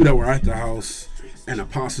 It's the two that were at the house and a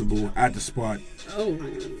possible at the spot. Oh.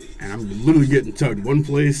 And I'm literally getting tugged one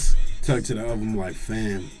place, tugged to the other. I'm like,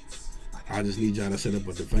 fam, I just need y'all to set up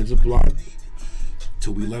a defensive block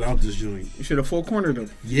till we let out this joint. You should have full cornered him.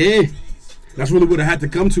 Yeah. That's really what I had to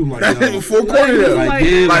come to. Like, yo, Full cornered him. Like,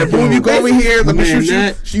 yeah, Like, boom, yo, you go over here. Let me man shoot you.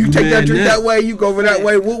 that, So you take that man drink that way. You go over that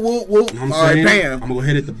way. Whoop, whoop, whoop. You know what All I'm right, saying? bam. I'm gonna go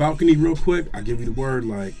hit at the balcony real quick. I give you the word,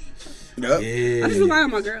 like, Yep. yeah. I just rely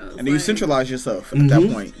on my girls. And then you like, centralize yourself at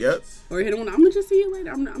that point. Yep. Or hit on, I'm going to just see you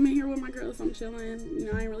later. I'm in here with my girls. I'm chilling.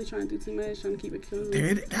 You know, I ain't really trying to do too much. Trying to keep it cool.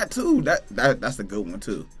 That too. That's a good one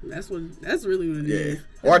too. That's really what it Yeah. is.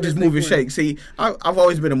 Or I That's just the move and best thing shake. See, I've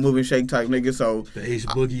always been a move and shake type nigga. So The Ace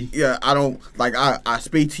Boogie. yeah, I don't like. I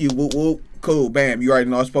speak to you. Whoop whoop. Cool. Bam. You already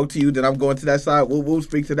know I spoke to you. Then I'm going to that side. Whoop whoop.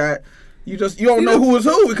 Speak to that. You don't know who is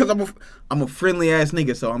who because I'm a friendly ass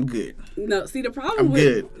nigga. So I'm good. for it. No, see, the problem I'm with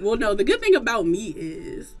good. Well, no, the good thing about me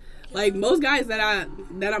is like most guys that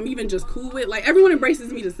I'm even just cool with, like everyone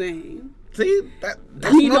embraces me the same. See, that's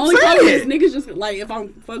I mean, the what only I'm problem is saying. niggas just like if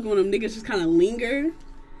I'm fucking with them, niggas just kind of linger.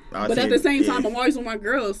 But at the same time, I'm always with my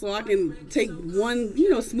girls, so I can take one,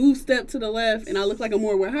 smooth step to the left, and I look like I'm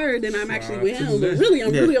more with her than I'm actually with him. But really,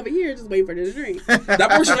 I'm really over here just waiting for this drink. That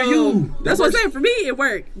works for you. That's what I'm saying. For me, it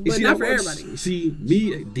worked, You but see, not that for works. everybody. See,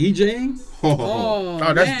 me DJing. Oh,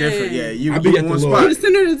 that's man. different. Yeah, you I be in at the one little- spot. You're the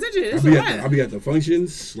center of attention. It's a I'll wrap. be at the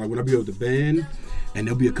functions, like when I be with the band, and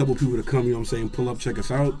there'll be a couple people to come, you know what I'm saying, pull up, check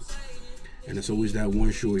us out. And it's always that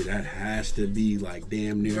one shorty that has to be like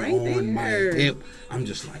damn near Right on my there. hip. I'm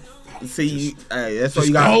just like, See, that's what just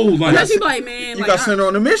you got. go, like, Unless you be like, man, You like, got sent her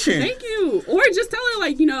on a mission. thank you. Or just tell her,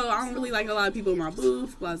 like, I don't really like a lot of people in my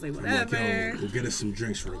booth. Blah, say I'm like, whatever. yo, we'll get us some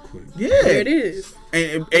drinks real quick. Yeah. There it is.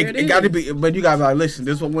 And There it it got to is. be, but you got to be like, listen,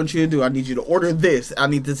 this is what I want you to do. I need you to order this. I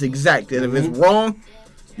need this exact. And if it's wrong,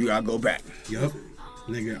 you got to go back. Yup.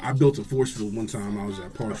 Nigga, I built a force field one time. I was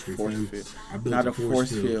at Park Street. Force fam. field. I built Not a a force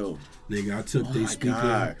force field. field. Nigga, I took their speaker.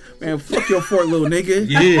 God. Man, fuck your fort, little nigga.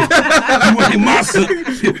 Yeah. You ain't my son.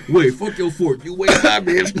 Wait, fuck your fort. You wait, my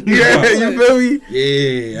bitch. Yeah, you feel me?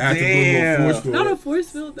 Yeah, I had to build a Damn. little force field. Not a force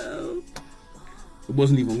field, though. It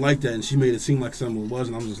wasn't even like that, and she made it seem like something it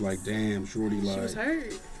wasn't. I'm just like, damn, shorty, She was like.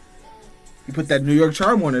 hurt. You put that New York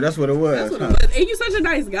charm on it. That's what it was. That's what huh? it was. And you're such a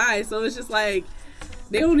nice guy, so it's just like,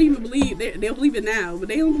 they don't even believe, they'll believe it now, but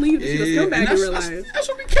they don't believe that she was Yeah, come back and in real life. that's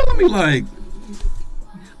what be killing me, like.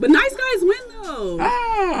 But nice guys win, though.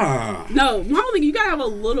 Ah. No, my only thing, you gotta have a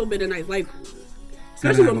little bit of nice, like,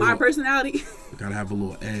 especially have with a my little- personality, Gotta have a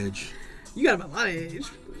little edge. you gotta have a lot of edge.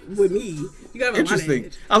 With me, you gotta have a lot of Interesting.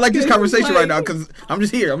 edge. I like this Because conversation like- right now because I'm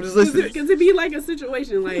just here. I'm just listening. Because it'd be like a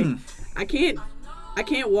situation, like, I can't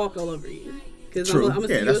walk all over you. Because I'm True. gonna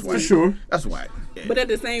Yeah, see that's you why. as Sure. That's why. Yeah. But at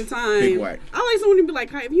the same time, Big whack. I like someone to be like,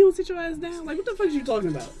 "Hi, if you don't sit your ass down, like, what the fuck is you talking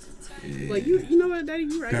about?" Like, you know what, Daddy,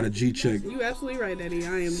 you right. Got a G check. You absolutely right, Daddy.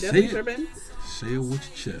 I am definitely it. tripping. Say it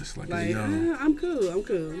with your chest, like, Like, yo. I'm cool. You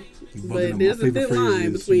bugging But out. there's My a favorite thin phrase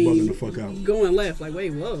line is, you bugging the between fuck out. going left. Like, wait,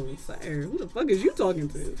 whoa, sir, who the fuck is you talking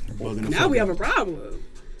to? Bugging the Now fuck we out. have a problem.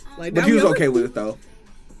 Like, But now you we was have okay a- with it though.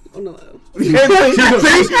 on the low. See,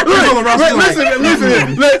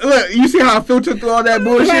 look. You see how I filtered through all that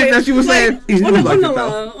bullshit Like- that she was saying? on the You liked it, low,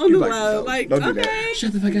 though. on You the liked it, low. though. Like, Don't do that. okay.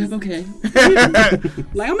 Shut the fuck up, okay.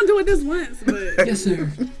 Like, I'm gonna do it this once, but Yes, sir.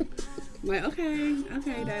 like, okay,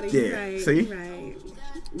 Daddy, Yeah, you're right, see? you're right.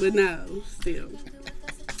 But no, still,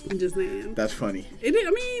 I'm just saying. That's funny. I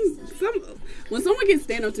mean, when someone can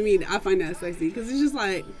stand up to me, I find that sexy because it's just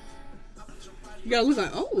like you gotta look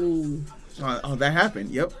like, oh, Oh, that happened.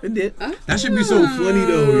 Yep, it did. That should be so funny,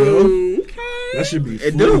 though, yo. Okay. That should be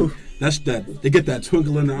It funny. do. That's that. They get that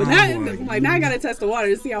twinkle in the But eye. now, like now, I gotta test the water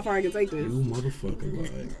to see how far I can take this. You motherfucker,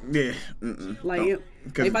 like. Yeah. Mm-mm. Like, No.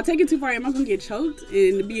 'Cause- if I take it too far, am I gonna get choked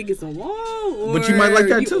and be against the wall? Or But you might like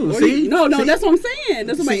that too, or see? no, See? that's what I'm saying.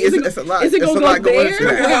 That's what I'm See, saying. it's a lot. Is it It's gonna a go lot going there? into Or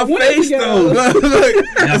that. I want it to go? Look,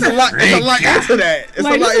 it's a lot. It's a lot into that. It's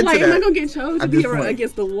Like, a lot this is into like, am I that. gonna get choked to At be this point.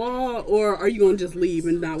 against the wall, or are you gonna just leave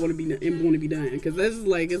and not want to be and want to be done? Because this is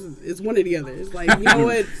like it's one or the other. It's like, you know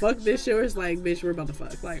what? Fuck this shit. Or it's like, bitch, we're about to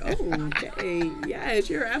fuck. Like, oh, okay, yes,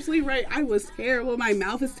 you're absolutely right. I was terrible. My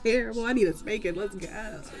mouth is terrible. I need a spanking. Let's go.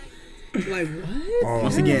 Like, what?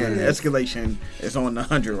 Once again, escalation is on the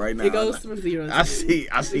 100 right now. It goes from 0 to I see.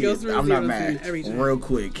 It goes from I'm 0 not to mad. 10 every time. Real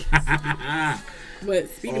quick. But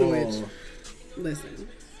speaking of which, listen,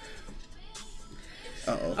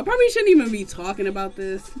 Uh-oh. I probably shouldn't even be talking about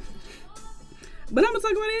this, but I'm gonna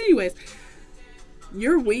talk about it anyways.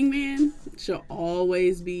 Your wingman should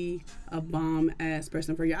always be a bomb ass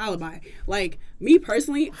person for your alibi. Like me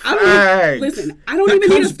personally, I don't Facts. listen. I don't That even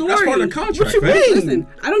need a comes- story. That's part of the contract, What you man. mean? Listen,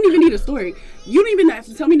 I don't even need a story. You don't even have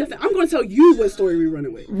to tell me nothing. I'm gonna tell you what story we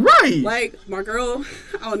running with. Right. Like my girl,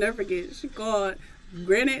 I'll never forget. She called.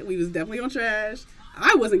 Granted, we was definitely on trash.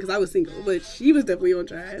 I wasn't because I was single, but she was definitely on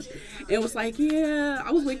trash. And was like, yeah,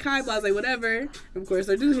 I was with Kai Blase, whatever. And of course,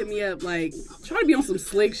 her dude hit me up like, try to be on some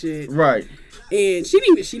slick shit. Right. And she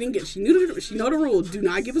know the rule. Do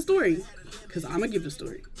not give a story, because I'm gonna give the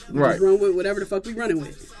story. We Right. just run with whatever the fuck we running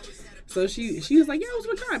with. So she was like, yeah, I was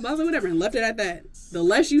with Kai, blah, blah, whatever, and left it at that. The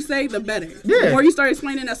less you say, the better. Yeah. The more you start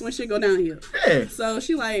explaining, that's when shit go downhill. Yeah. So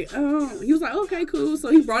she like, oh, he was like, okay, cool. So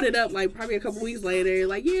he brought it up like probably a couple weeks later,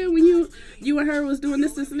 like, yeah, when you and her was doing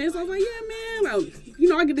this, and this. I was like, yeah,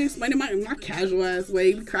 man, I get to explain it in my casual ass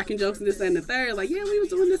way, cracking jokes and this, that, and the third. Like, yeah, we was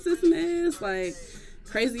doing this, and this, like,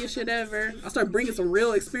 craziest shit ever. I started bringing some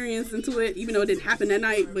real experience into it, even though it didn't happen that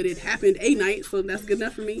night, but it happened a night, so that's good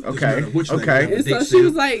enough for me. Okay. Which night? Okay. And so Date she stamp.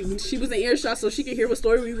 was like, she was in earshot, so she could hear what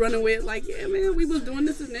story we running with. Like, yeah, man, we was doing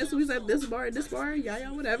this and this. We was at this bar,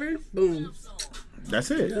 yeah, whatever. Boom.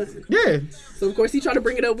 That's it. Yeah. So of course he tried to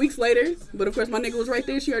bring it up weeks later, but of course my nigga was right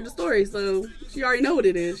there. She heard the story, so she already know what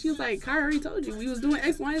it is. She was like, Kai already told you we was doing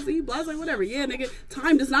X, Y, and Z, blah, blah, whatever. Yeah, nigga,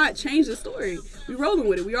 time does not change the story. We rolling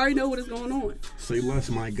with it. We already know what is going on. Say less,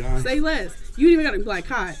 my guy. Say less. You ain't even gotta be like,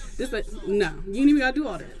 Kai, no, you ain't even gotta do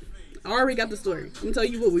all that. I already got the story. I'm gonna tell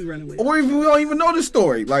you what we running with. Or even we don't even know the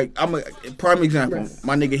story. Like I'm a prime example. Right.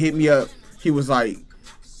 My nigga hit me up. He was like,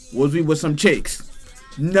 "Was we with some chicks?"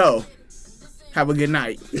 No. Have a good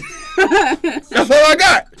night. That's all I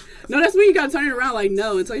got. No, that's when you gotta turn it around. Like,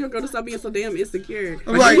 no, until your girl to stop being so damn insecure.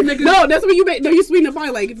 Like, no, that's when you sweeten the pie.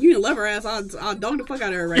 Like, if you didn't love her ass, I'll dog the fuck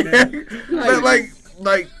out of her right now.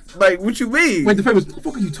 Like, what you mean? Wait, the famous. What the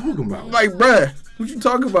fuck are you talking about? Like, bruh, what you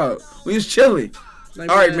talking about? We just chilling. Like,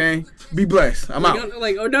 all right, man. Be blessed. I'm out.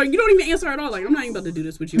 Or no, you don't even answer her at all. Like, I'm not even about to do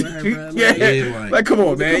this with you and her, bro. Like, like, come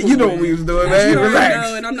on, man. You know what we was doing, man. Relax.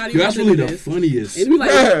 And I'm not even. That's really the funniest. And,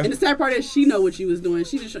 and the sad part is she know what she was doing.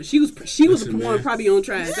 She was the one probably on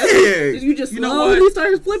track. You just slowly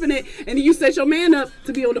started flipping it, and then you set your man up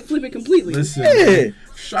to be able to flip it completely. Listen, man,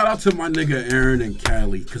 shout out to my nigga Aaron and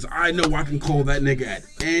Callie, because I know I can call that nigga at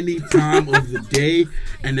any time of the day,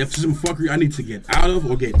 and if some fuckery I need to get out of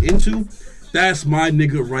or get into, that's my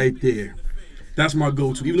nigga right there. That's my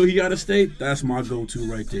go-to. Even though he gotta stay, that's my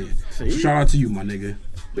go-to right there. See? Shout out to you, my nigga.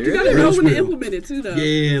 But you gotta know when to implement it too, though.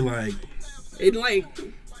 Yeah, like. It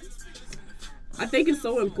I think it's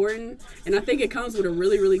so important, and I think it comes with a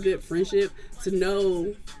really, really good friendship to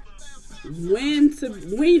know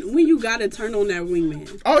when you gotta turn on that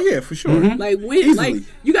wingman. Oh yeah, for sure. Mm-hmm. Like when, easily. Like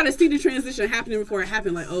you gotta see the transition happening before it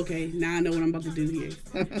happened. Like, okay, now I know what I'm about to do here.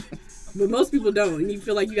 But most people don't, and you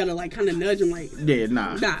feel like you gotta like kind of nudge them, like, yeah,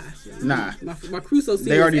 nah. My crew so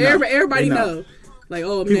serious. Everybody know. Like,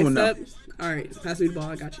 oh, people next up. All right, pass me the ball.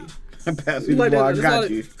 I got you. Pass me the ball. I got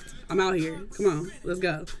you. I'm out here. Come on, let's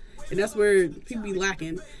go. And that's where people be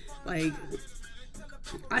lacking. Like,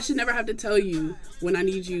 I should never have to tell you when I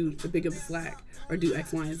need you to pick up the slack or do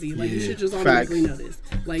X, Y, and Z. Like, you should just automatically know this.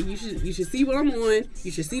 Like, you should see what I'm on.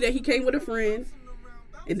 You should see that he came with a friend.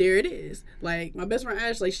 And there it is. Like, my best friend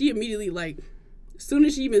Ash, like, she immediately, like, as soon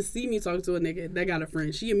as she even see me talk to a nigga that got a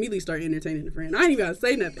friend, she immediately start entertaining the friend. I ain't even gotta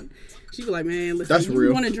say nothing. She be like, man, listen, that's real.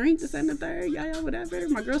 You want to drink this and the third? Yeah, whatever.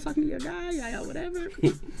 My girl's talking to your guy. Yeah, whatever.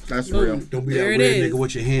 That's real. Don't be that weird nigga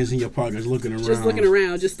with your hands in your pockets looking around. Just looking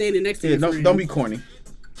around, just standing next to your friend. Don't be corny.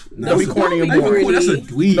 Don't be corny and boring. That's a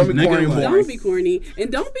dweeb, don't be nigga. Corny and boring. Don't be corny.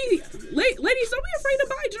 And don't be, ladies, don't be afraid to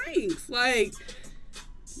buy drinks. Like,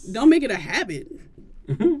 don't make it a habit.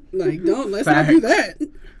 Like, let's not do that.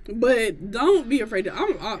 But don't be afraid to.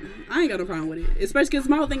 I ain't got no problem with it. Especially because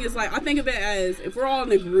my whole thing is like, I think of it as if we're all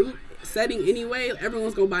in a group setting anyway,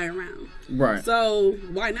 everyone's gonna buy a round. Right. So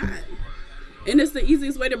why not? And it's the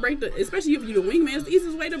easiest way to break especially if you're the wingman, it's the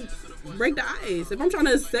easiest way to break the ice. If I'm trying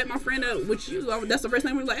to set my friend up with you, that's the first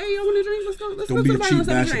thing we're like, hey, I want to drink. Let's go. Don't be a cheap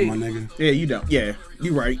bastard, my nigga. Yeah, you don't. Yeah,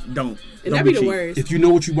 you right. Don't. And that'd be the worst. If you know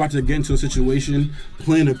what you're about to get into a situation,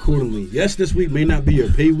 plan accordingly. Yes, this week may not be your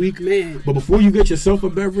pay week, man. But before you get yourself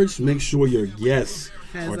a beverage, make sure your guests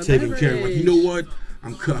are taken care of. Like, you know what?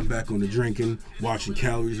 I'm cutting back on the drinking, watching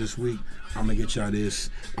calories this week. I'm gonna get y'all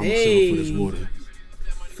this. I'm gonna settle for this water.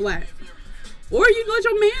 Flat. Or you let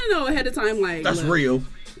your man know ahead of time, like, that's real.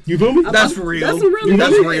 You feel me? That's real. That's really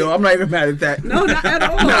That's real. I'm not even mad at that. No, not at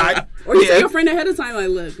all. Or you tell your friend ahead of time, like,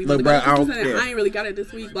 look, bro, I ain't really got it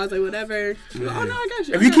this week, blah, whatever. Yeah. Like, oh, no, I got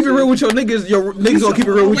you. If you keep it real with your niggas gonna keep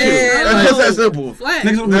it real with you. That's just that simple. Flat.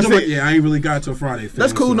 Niggas like, yeah, I ain't really got it till Friday.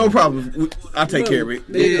 That's cool, no problem. I'll take care of it.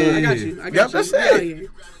 Yeah, I got you. Yep, that's it.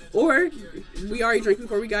 Or we already drank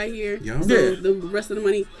before we got here. Yep. So the rest of the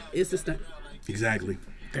money is to stunt. Exactly.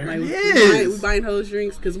 There like, it is. We buying hoes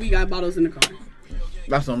drinks because we got bottles in the car.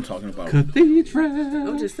 That's what I'm talking about. Cathedral.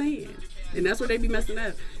 I'm just saying. And that's where they be messing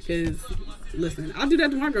up. Because, listen, I do that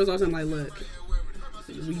to my girls all the time. Like, look,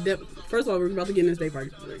 first of all, we're about to get in this day party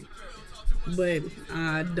for free. But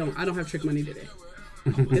I don't have trick money today.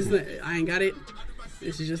 I ain't got it.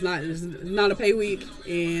 It's not a pay week.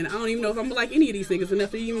 And I don't even know if I'm like any of these niggas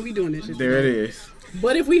enough to even be doing this shit. There it is.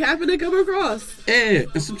 But if we happen to come across, and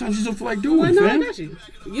sometimes you don't feel like doing it, no, fam. I got you.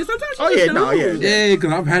 Yeah, sometimes you don't. Yeah,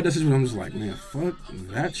 because I've had this situation. I'm just like, man, fuck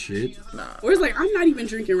that shit. Nah. Or it's like, I'm not even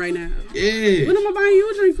drinking right now. Yeah. What am I buying you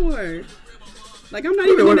a drink for? Like, I'm not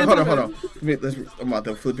even. Hold on. I'm about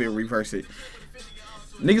to flip it and reverse it.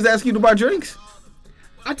 Niggas ask you to buy drinks?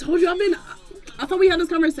 I told you I thought we had this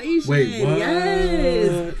conversation. Wait, what?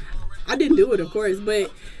 Yes. I didn't do it, of course,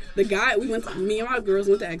 but the guy, me and my girls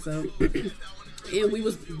went to EXO. And we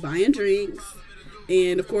was buying drinks,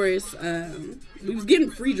 and of course, we was getting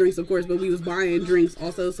free drinks, of course, but we was buying drinks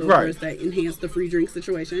also, so of course that enhanced the free drink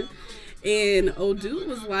situation. And old dude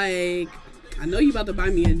was like, I know you about to buy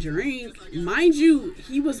me a drink. Mind you,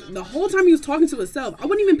 the whole time he was talking to himself, I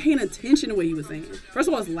wasn't even paying attention to what he was saying. First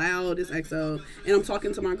of all, it's loud, it's EXO, and I'm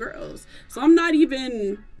talking to my girls. So I'm not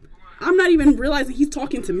even realizing he's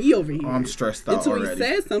talking to me over here. I'm stressed out until already. He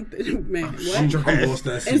said something. Man, what? I'm lost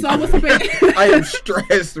that and so I was I am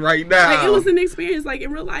stressed right now. Like, it was an experience, like,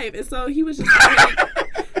 in real life. And so he was just like,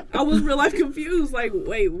 I was real life confused. Like,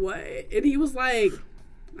 wait, what? And he was like,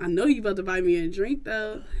 I know you about to buy me a drink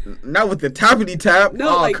though. Not with the tappity tap.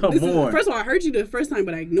 No, oh, like come on. First of all, I heard you the first time,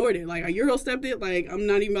 but I ignored it. Like I Euro stepped it. Like I'm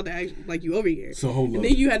not even about to act like you over here. So hold on. And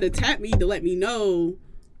then you had to tap me to let me know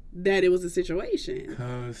that it was a situation.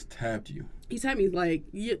 Cuz tapped you. He tapped me like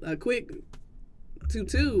a quick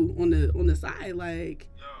 2-2 on the side. Like,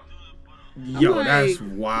 Yo, like, that's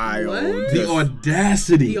wild. what? The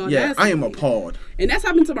audacity. Yeah, I am appalled. And that's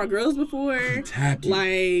happened to my girls before. He tapped you.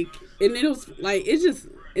 Like, and it was like it's just.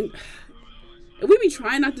 And we be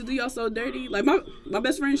trying not to do y'all so dirty. Like my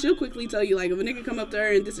best friend, she'll quickly tell you like if a nigga come up to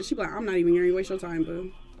her and this, she be like, I'm not even gonna waste your time,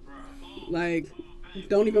 boo. Like,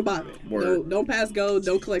 don't even bother. Don't pass go.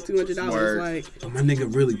 Don't collect $200. Like, but my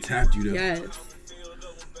nigga really tapped you though. Yes.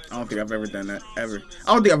 I don't think I've ever done that ever.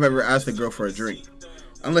 I don't think I've ever asked a girl for a drink,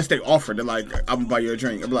 unless they offered. They're like, I'm gonna buy you a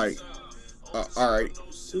drink. I'm like, all right.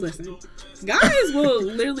 Listen, guys will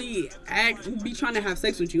literally be trying to have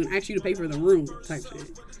sex with you and ask you to pay for the room type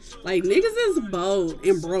shit. Like, niggas is bold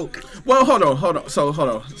and broke. Well, hold on. So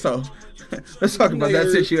let's talk about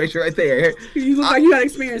that situation right there. You look like you got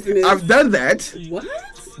experience in this. I've done that. What?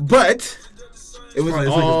 But it was Probably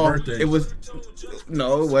all. like his birthday. It was.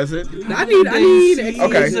 No, it wasn't. I need experience.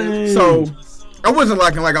 Okay, so I wasn't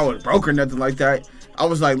like I was broke or nothing like that. I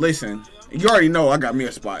was like, listen, you already know I got me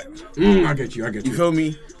a spot. I get you. You feel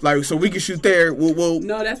me? Like, so we can shoot there. We'll.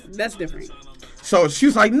 No, that's different. So she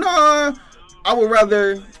was like, nah, I would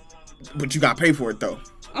rather, but you got to pay for it though.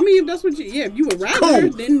 I mean, if that's what if you would rather, Cool.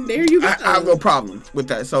 then there you go. I have no problem with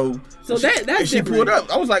that. So that's she pulled up.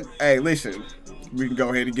 I was like, hey, listen, we can go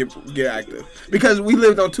ahead and get active because we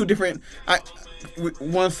lived on two different.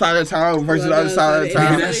 One side of town versus the other side of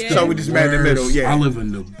town. Yeah, so we just met in the middle. Yeah. I live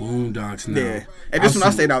in the boondocks now. Yeah. And this one I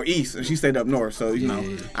stayed out east and she stayed up north. So, you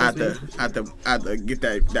know, I had to get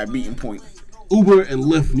that meeting point. Uber and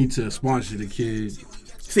Lyft need to sponsor the kid.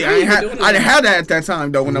 See, I didn't have that at that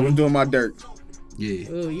time though when I was doing my dirt. Yeah.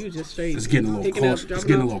 Oh, you just straight. It's getting a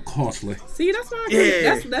little costly. See, that's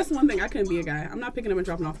why that's one thing I couldn't be a guy. I'm not picking up and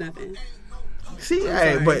dropping off nothing. See,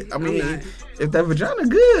 but I mean, if that vagina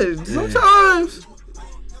good, sometimes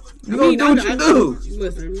you gonna do what you do.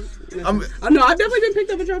 Listen, I know I've definitely been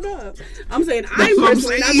picked up and dropped off. I'm saying I'm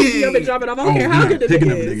personally not picking up and dropping off. I don't care how good the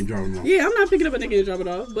nigga is. Yeah, I'm not picking up a nigga and dropping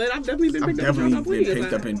off, but I've definitely been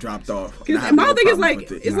picked up and dropped off. Because my whole thing is like,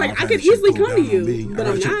 it's like I could easily come to you, but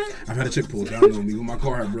I'm not. I've had a chick pull down on me when my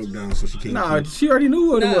car had broke down, so she came. Nah, she already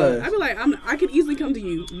knew what it was. I'd be like, I could easily come to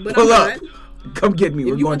you, but I'm not. Come get me.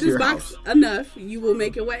 We're going to your house. If you want this box enough, you will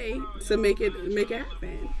make a way to make it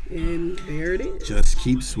happen. And there it is. Just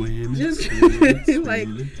keep swimming. Like,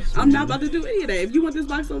 I'm not about to do any of that. If you want this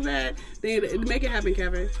box so bad, then make it happen,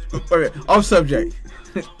 Kevin. Okay, off subject.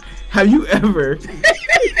 Have you ever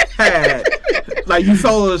had, like, you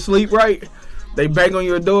solo asleep, right? They bang on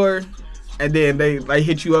your door, and then they like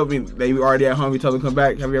hit you up, and they already at home. You tell them to come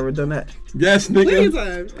back. Have you ever done that? Yes, nigga. Plenty of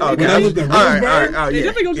times. Oh, okay. That was the They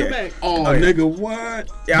definitely gonna come back. Oh, nigga, what?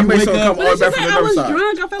 Yeah, I made someone come all back from the other side. I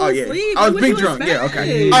was drunk. I fell asleep. I was big drunk. Yeah,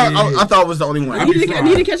 okay. I thought I was the only one. I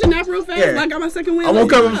need to catch a nap real fast. Yeah. I got my second win. I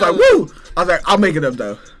woke up and was like, woo! I was like, I'll make it up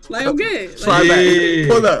though. Like, I'm good. Slide back.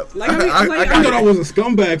 Pull up. I thought I was a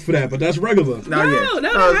scumbag for that, but that's regular. No,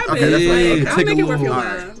 that happened. Okay, I'll make it work your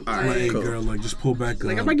while. Hey, girl, like, just pull back up.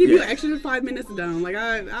 Like, I'm gonna give you an extra 5 minutes down. Like,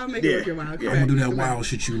 I'll make it work your while. I'm gonna do that wild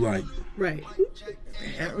shit you like. Right.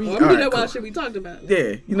 I'm gonna do that wild shit we talked about.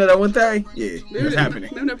 Yeah. You know that one thing? Yeah. It's happening.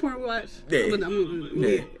 Remember that porn we watched? Yeah.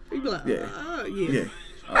 Yeah. We be like, yeah.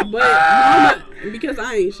 But no, because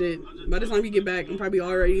I ain't shit. By the time you get back, I'm probably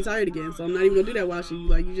already tired again. So I'm not even gonna do that while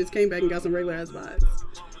you just came back and got some regular ass vibes.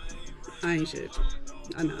 I ain't shit.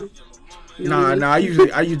 I know. Nah. I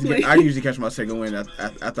usually catch my second win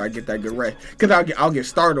after I get that good rest. Cause I'll get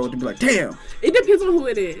startled to be like, damn. It depends on who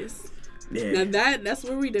it is. Yeah. Now that's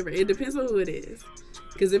where we differ. It depends on who it is.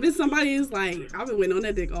 Because if it's somebody who's like, I've been waiting on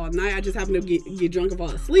that dick all night, I just happen to get drunk and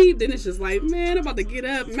fall asleep, then it's just like, man, I'm about to get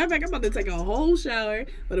up. Matter of fact, I'm about to take a whole shower,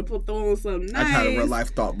 about to throw on something nice. I had a real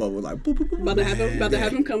life thought bubble, like, boop, boop, boop. About to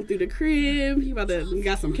have him come through the crib. He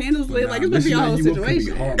got some candles lit. Like, it's about to be a whole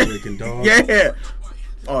situation. Heartbreaking, dog. Yeah.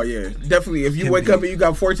 Oh, yeah. Definitely. If you wake up and you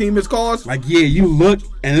got 14 missed calls. Like, yeah, you look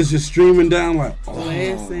and it's just streaming down like, oh.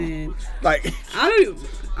 Listen. Like,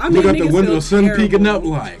 look out the window, sun peeking up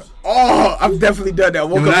like. Oh, I've definitely done that.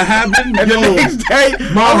 When that happened, and the next day,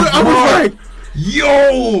 I was like,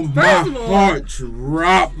 yo, my heart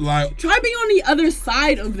dropped. Like, try being on the other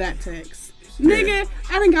side of that text. Nigga,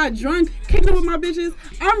 I done got drunk, kicked up with my bitches.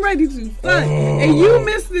 I'm ready to fuck. And you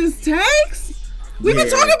missed this text? We've been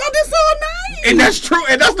talking about this all night. And that's true.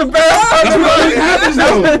 And that's the bad part. That's what happens,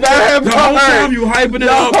 though. The bad part. The whole time you hyping it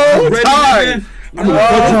up. The whole time. I'm in the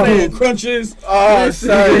bedroom doing crunches. Oh,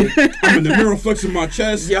 sorry. I'm in the mirror flexing my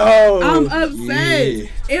chest. Yo. I'm upset. Yeah.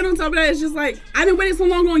 And on top of that, it's just like, I didn't wait so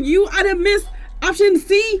long on you. I didn't miss option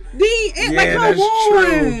C, D, and like, come that's on.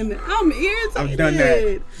 true. I'm irritated. I've done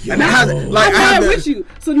that. Yo. And I had, like, I'm I had mad to- with you.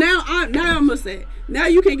 So now I'm upset. Now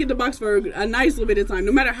you can't get the box for a nice little bit of time.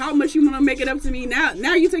 No matter how much you want to make it up to me, now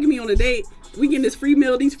you taking me on a date. We getting this free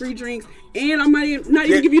meal, these free drinks, and I might not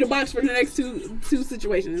even give you the box for the next two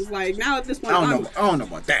situations. Like, now at this point, I don't know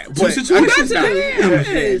about that. Two But situations? Nah,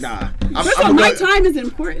 Yes. nah. First of all, my time is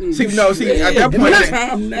important. See, at that point,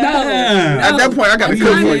 at that point, I gotta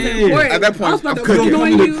cook for you. At that point, I was about I'm to put cooking.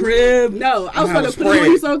 on in the you. crib. No, I was have about to a put it on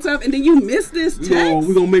you spread. so tough, and then you missed this text. Yo,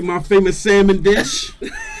 we gonna make my famous salmon dish.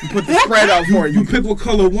 Put the spread out for You you. pick what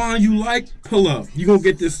color wine you like. Pull up. You gonna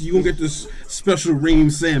get this. You gonna get this special ream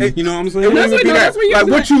salmon. You know what I'm saying? It That's wouldn't what- be that's what you like said.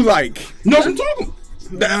 what you like. No, I'm talking.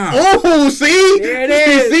 Nah. Oh, see, There it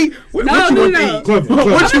is. See, what No, you no, want no. to eat? Clever,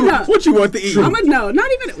 What you clever. what you want to eat? I'm a no, not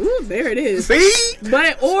even. Ooh, there it is. See,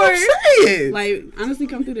 But or I'm saying. like honestly,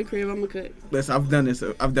 come through the crib. I'm gonna cook. Listen, I've done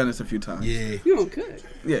this a few times. Yeah. You gonna cook?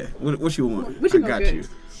 Yeah. What you want? What you I gonna got cook? you.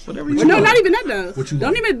 Whatever you Well, no, want. not even that though. What you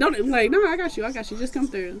don't want? even don't like. No, I got you. Just come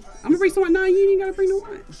through. I'm gonna bring someone. No, you ain't gotta bring no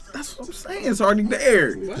one. That's what I'm saying. It's already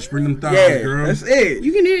there. Just bring them thighs, Yeah, girl. that's it.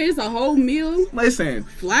 You can eat. It's a whole meal. Listen,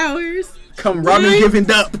 Flowers. come Robin Right. giving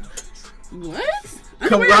up. What?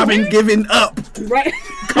 Come Underwear, Robin what? giving up. Right.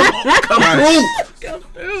 Come through. Come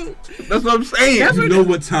through. That's what I'm saying. That's You know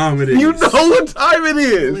what time it is. You know what time it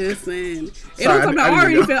is. Listen. It Sorry, don't talk I about didn't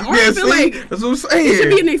already know. feel. I already feel see? like That's what I'm it should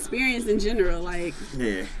be saying. an experience in general. Like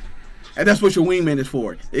Yeah. And that's what your wingman is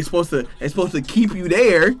for. It's supposed to keep you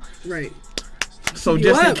there. right. So You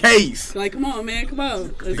just in up. case. Like come on, man. Come on.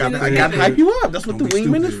 Let's I get gotta it together. hype you up. That's what Don't the be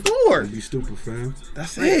wingman is stupid. for. Don't be stupid, fam.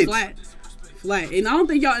 That's Like, it. flat. And I don't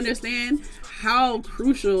think y'all understand how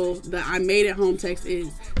crucial the I made it home text is.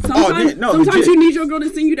 Oh, Sometimes, yeah, no, sometimes legit. you need your girl to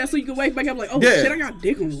send you that so you can wake back up like, oh Yeah. shit, I got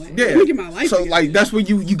dick on the way. Yeah. Let me get my life So together. like that's when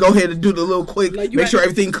you go ahead and do the little quick, Like, you make got- sure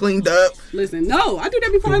everything cleaned up. Listen, no, I do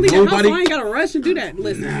that before I leave the house, so Nobody- I ain't gotta rush and do that.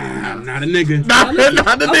 Listen. Nah, not a nigga. Not the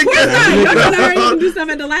Of course not. Y'all gonna hurry and do stuff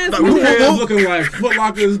at the last Like, minute. Hands looking like Foot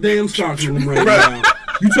Locker's damn stock room right now.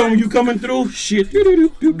 You told me you coming through? Shit.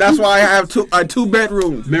 That's why I have a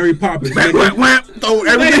 2-bedroom. Mary Poppins. Wham, nigga. wham, throw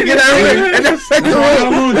everything in there, and that's second Got a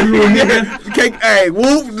room. laundry room, nigga. Cake, hey,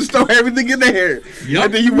 whoop, just throw everything in there. Yup.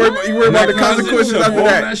 And then you worry about the consequences All after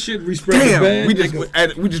that that. shit, we spread the Damn,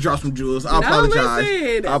 bed. we just dropped some jewels. I No, apologize.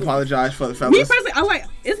 listen. I apologize for the Me fellas. personally, I like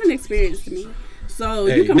it's an experience to me. So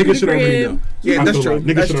Hey, you come to niggas the should already know. crib. Yeah, I that's feel true. like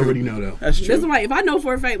Niggas That's should true. already know though. That's This true. is why if I know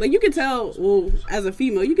for a fact, like you can tell, well, as a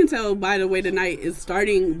female, you can tell by the way the night is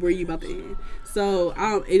starting where you about to end. So,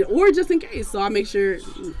 or just in case, so I make sure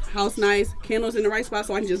house nice, candles in the right spot,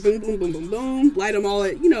 so I can just boom, boom, boom, boom, boom, light them all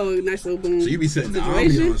at nice little boom. So you be setting the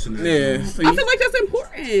situation. ambiance in that. Yeah. joint. So I you- feel like that's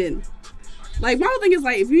important. Like my whole thing is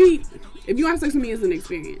like if you have sex with me, it's an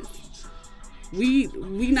experience. We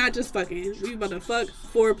not just fucking. We about to fuck,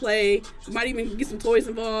 foreplay. Might even get some toys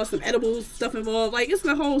involved, some edibles stuff involved. Like it's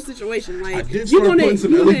the whole situation. Like I did you start gonna- putting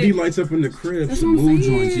some you LED gonna- lights up in the crib, That's some what I'm mood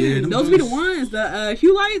saying. joints. Yeah, them Those be the joints. ones. The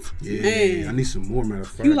hue lights. Yeah, Man, I need some more. Matter of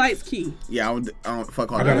fact, hue lights key. Yeah, I don't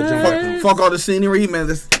fuck all I gotta that. jump Fuck all the scenery, man.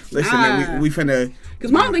 Listen, man, Nah. we finna.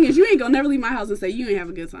 Cause my whole thing is you ain't gonna never leave my house and say you ain't have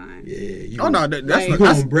a good time. Yeah, you Oh no, that's Like- not. Come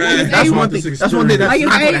That's, on, Brad. that's A1 one thing. That's one thing that's Like it's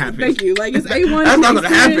not gonna A. happen. Thank you. Like it's A1. That's not gonna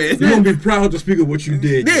happen. You're gonna be proud to speak of what you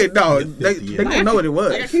did. Yeah, no, Yeah, they 50, gonna know what it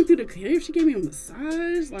was. Like I came through the crib, she gave me a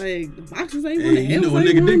massage. Like the boxes ain't Hey, one. The you head know a was nigga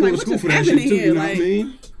ain't did one. go Like to what school just for that happened shit too. here? You know what I Like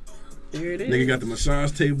mean? there it is. Nigga got the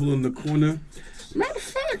massage table in the corner. Matter of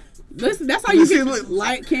fact, listen, that's how you See, get look.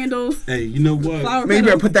 light candles, Hey, you know what? flower Maybe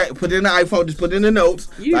I petals. put it in the iPhone. Just put it in the notes.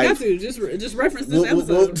 You like, got to just reference this whoop, whoop,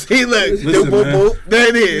 episode. whoop. See, look, Listen, whoop, man. whoop. There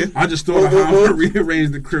it is. I just thought of Whoop, how whoop, I'm whoop. gonna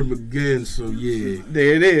rearrange the crib again. So yeah.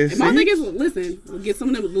 There it is. And my See? thing is, listen, we'll get some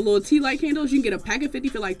of them, the little tea light candles. You can get a pack of 50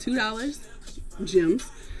 for like $2. Gems.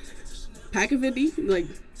 Pack of 50, like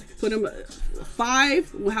put them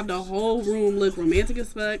 5. We'll have the whole room look romantic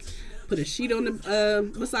as fuck. Put a sheet on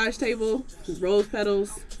the massage table, rose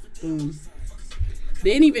petals, boom.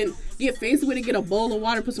 Then even get fancy with it, get a bowl of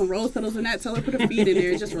water, put some rose petals in that, tell her put her feet in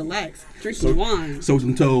there, just relax. Drink some wine. Soak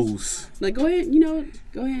them toes. Like go ahead,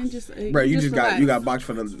 go ahead and just Bro, you just relax. got boxed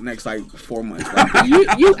for the next like 4 months. Right?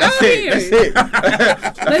 you That's out it. here. That's it.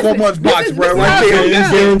 That's Listen, 4 months this box, is- bro. this is Right how there. it It's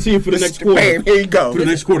goes. guaranteed for the next quarter. Bam, here you go. For the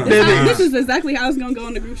next quarter. This is exactly how it's gonna go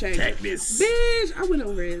in the group chat. Check this. Bitch, I went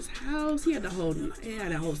over his house. He had a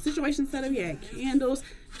whole situation set up. He had candles.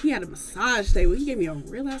 He had a massage table. He gave me a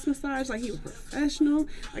real ass massage. Like he was professional.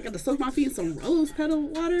 I got to soak my feet in some rose petal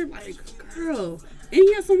water. Like, girl. And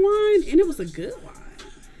he had some wine, and it was a good wine.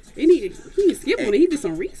 he didn't skip on it. He did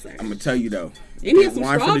some research. I'm gonna tell you though. And he had some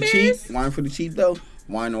wine for the strawberries. cheap. Wine for the cheap though.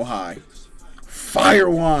 Wine no high. Fire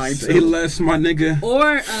wine. Say Too. less, my nigga.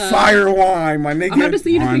 Or Fire wine, my nigga. I'm about to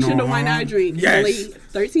see the Wine picture of the on wine wine. I drink. Yes.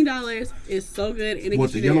 It's only $13. It's so good. And it What,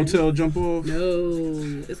 gets the you there. yellowtail jump off?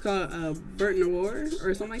 No, it's called Burt Noir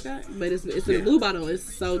or something like that. But it's in a blue bottle. It's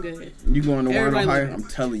so good. You going to wine Everybody no high? love it. I'm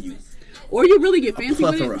telling you. Or you really get fancy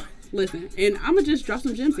with plethora. it. Listen, and I'm gonna just drop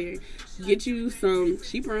some gems here. Get you some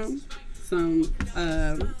cheap rum, some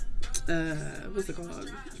what's it called?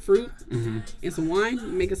 Fruit, and some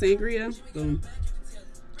wine. Make a sangria. Boom.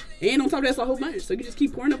 And on top of that, it's a whole bunch. So you can just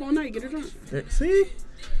keep pouring up all night. Get it drunk. See?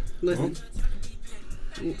 Listen.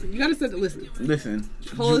 You gotta sit there. Listen.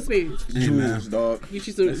 Whole experience. Hey, man. Jewels, dog. Get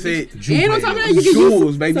you some. That's it. And on top of that, you can Jewels,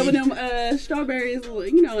 use baby. some of them strawberries,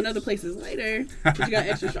 you know, in other places later. But you got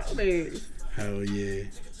extra strawberries. Hell yeah.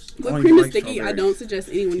 Whipped only cream is like sticky. I strawberries. don't suggest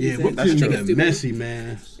anyone Yeah, use it. whipped That's cream true. I think is it's stupid. messy,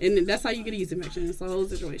 man. And that's how you get a yeast infection. It's the whole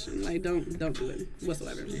situation. Like, don't do it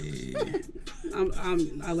whatsoever.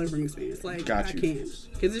 I learned from experience. Like, Got I you. can't,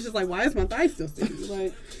 because it's just like, why is my thigh still sticky?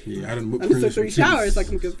 Like, Yeah, I done whipped I cream just took with 3 some showers. cheese. Like,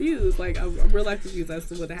 I'm confused. Like, I'm real life confused as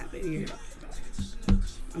to what happened here.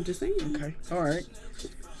 I'm just saying. Okay. All right.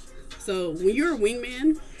 So when you're a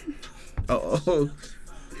wingman, Oh.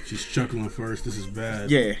 She's chuckling first. This is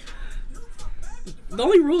bad. Yeah. the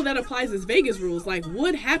only rule that applies is Vegas rules. Like,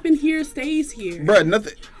 what happened here stays here. Bruh,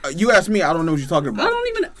 nothing. You asked me. I don't know what you're talking I'm about. not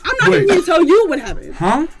Wait. even going to tell you what happened.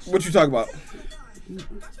 Huh? What you talking about?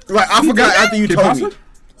 Like, I forgot after you told me.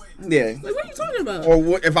 Yeah. Like, what are you talking about? Or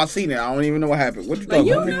what, if I seen it, I don't even know what happened. What you Like, talking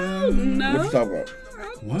you about? know, no. What you talking about?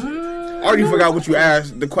 What? I already forgot what you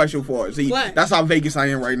asked the question for. See, What? that's how Vegas I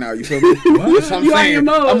am right now. You feel me? That's what I'm You on saying. your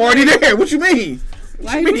mode. I'm already there. What you mean?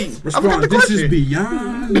 Like, What you mean? I forgot Respond. the This question. is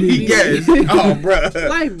beyond me. Yes. Oh, bruh.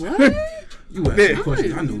 like what? You asked Yeah. a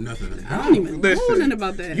question I know nothing I about. don't even know Listen, nothing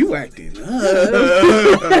about that. You acting up.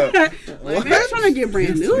 Like, man, I'm trying to get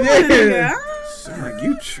brand new. Yeah. Nigga. Like,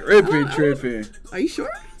 you tripping. Are you sure?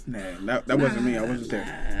 Nah, that wasn't me. I wasn't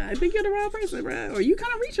there. I think you're the wrong person, bro. Or you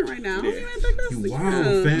kind of reaching right now. I don't Yeah. even think that's You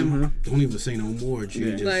wild, fam. Don't even say no more, G.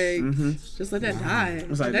 Yeah. Just, Like, just let that die.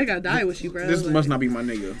 It's like, that gotta die with you, bro. This Like, must not be my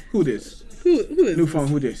nigga. Who this? Who is New phone.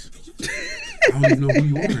 Who this? I don't even know who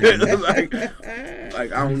you are.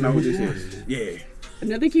 like I don't know who this is. Yeah.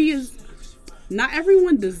 Another key is not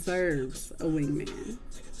everyone deserves a wingman.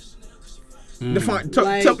 Define.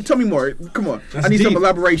 Like- Tell me more. Come on. That's I need some deep.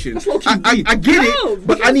 elaboration. That's low-key I deep. get No, it,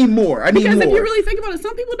 but because- I need more. I need Because more. if you really think about it,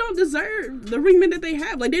 some people don't deserve the wingman that they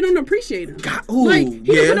have. Like, they don't appreciate him. God, ooh, Like, he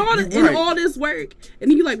yeah, put all this, you're in right. all this work,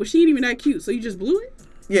 and then you like, well, she ain't even that cute, so you just blew it.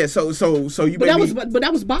 Yeah. So you. But made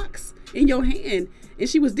that was box in your hand, and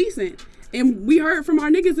she was decent. And we heard from our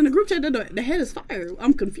niggas in the group chat that the head is fire.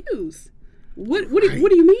 I'm confused. What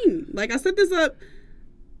do you mean? Like, I set this up.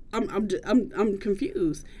 I'm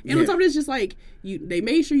confused. And on Yeah. top of this, just like they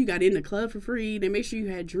made sure you got in the club for free. They made sure you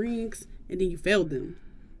had drinks, and then you failed them.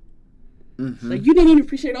 Mm-hmm. Like, you didn't even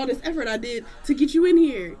appreciate all this effort I did to get you in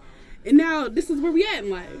here, and now this is where we at in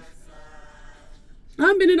life.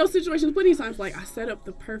 I've been in those situations plenty of times. Like, I set up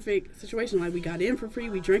the perfect situation. Like, we got in for free,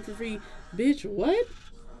 we drank for free. Bitch, what?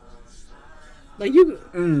 Like, you.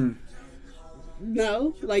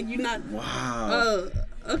 No, like, you not. Wow.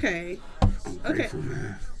 Okay. Okay. Grateful,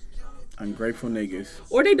 man. Ungrateful niggas.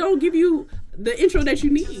 Or they don't give you the intro that you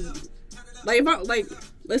need. Like,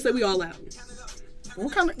 let's say we all out.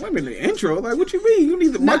 What kind of women? The intro? Like, what you mean? You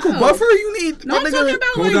need the Michael No. Buffer? You need? No, I'm talking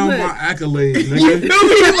about Go like down the- my accolades, You nigga. feel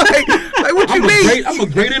me? Like what you mean? I'm a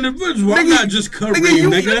great individual. I'm Nigga, not just Kareem, you,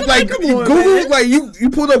 nigga. Like, Come you on, Google, man. like you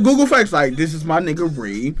pulled up Google Facts. Like, this is my nigga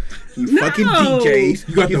Reem. He No. fucking DJs.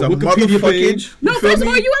 You got He's the a Wikipedia motherfucking- page? No, you feel first of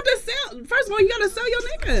all, me? you have to sell. First of all, you gotta sell your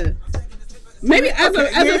nigga. Maybe as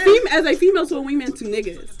a female to a wingman to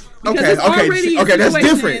niggas. Because Okay, it's already a that's situation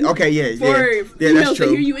different. Okay, yeah. For Yeah, females that's to true.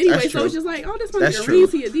 hear you anyway, That's so true. it's just like, oh, this my That's nigga true.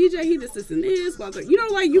 Reese, he a DJ, he this and this, blah, blah. You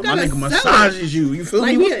know, like, you My gotta nigga sell it. massages you. You feel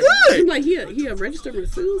Like, me? he What's good? like he a registered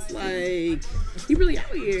masseuse, like he really out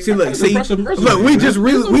here. See, look, Impressive resume, look. We man. just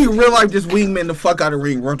we real life just wingman the fuck out of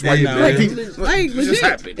ring right Hey, now. man. Like, Like it legit. just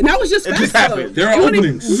happened. And that was just It fast, just happened. though. There are You wanna-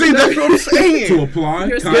 openings. See, that's what I'm To saying. apply,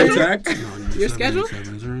 Your schedule? contact. Your schedule?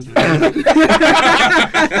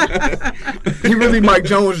 He really Mike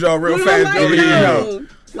Jones, y'all, real Well, fast. like, Over here, no.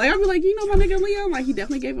 Like, I'd be like, you know, my nigga Leon, like, he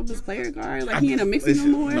definitely gave up his player card. Like, he ain't a mixie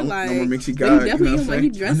Listen, no more. no Like, more mixie but guy, he you know definitely, what I'm like, he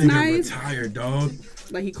saying? dressed That nigga nice. retired, dog.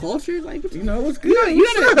 Like, he cultured. Like, what You know what's good? you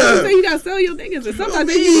What's gotta up? say you gotta sell your niggas. And sometimes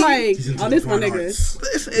they be He's like, into oh, this the my fine nigga. arts.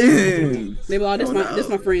 Listen. They be, oh, this Oh, my no. this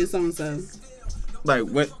my friend so and so. Like,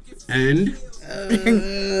 what? And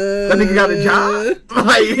That nigga got a job?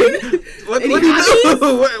 Like, what Any do you hobbies?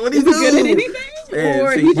 do? What do you Is he good at do? anything?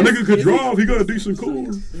 Or see, he My just nigga could busy. drive. He got a decent car.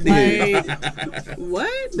 Like,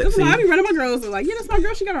 what? That's why I be running my girls. Like, yeah, that's my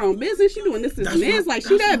girl. She got her own business. She doing this and this. Like,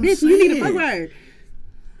 she that bitch. You need to fuck with her.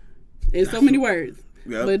 In so many words.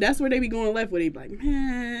 Yep. But that's where they be going left with. They be like,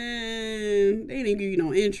 man, they didn't give you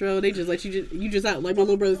no intro. They just let you just out. Like my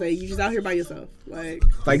little brother say, you just out here by yourself. Like,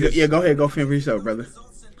 yeah, go ahead, go fend for yourself, brother.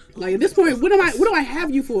 Like at this point, what do I have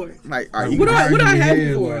you for? Like, all right, What do I have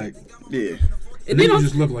you for? Like, yeah. And they then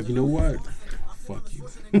just look like, you know what? Fuck you.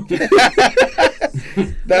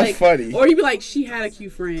 That's like, funny. Or you be like, she had a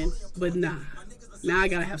cute friend, but nah. Now I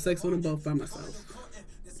gotta have sex with them both by myself.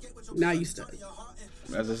 Now you stuck.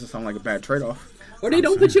 That doesn't sound like a bad trade-off. Or they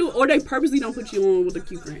don't put you, or they purposely don't put you on with a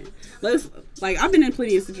cute friend. I've been in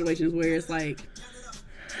plenty of situations where it's like,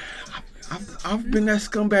 I've been that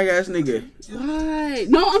scumbag ass nigga. what?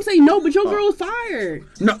 No, I'm saying no, but your girl's fired.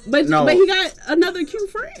 No, But no. he got another cute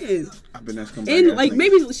friend, I've been that scumbag and ass like nigga.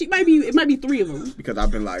 maybe it might be 3 of them. Because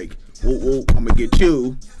I've been like, whoa, I'm gonna get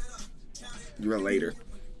you. You're a later.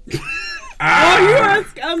 Oh, you are a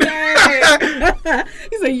scumbag.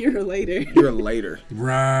 He said you're later. You're a later.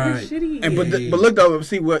 Right. Shitty. And but look though,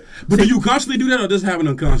 see what? But do you constantly do that or does it happen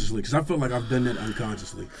unconsciously? Because I feel like I've done that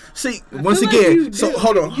unconsciously. See, I once feel like again, you so do.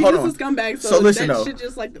 hold on. You're just a scumbag. So listen that though. shit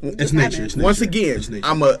just like It's just nature. happens. It's nature. Once again, It's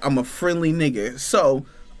nature. I'm a friendly nigga, so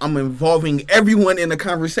I'm involving everyone in the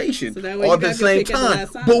conversation So that way all you at the got your same pick at the time.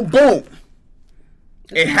 last time. Boom, boom.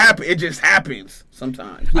 It happen. It just happens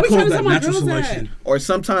sometimes. I I be call trying to that tell my natural girls selection. Or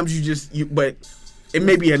sometimes but it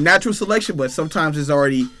may be a natural selection, but sometimes it's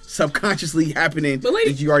already subconsciously happening But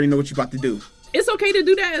lady- that you already know what you're about to do. It's okay to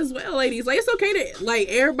do that as well, ladies. Like, it's okay to, like,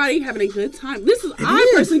 everybody having a good time. I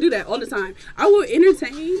is. personally do that all the time. I will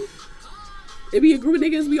entertain. It'd be a group of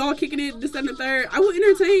niggas, we all kicking it, this, that, and the third. I will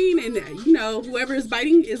entertain, and, you know, whoever is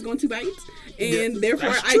biting is going to bite. And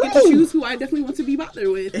therefore, that's I get to true. choose who I definitely want to be bothered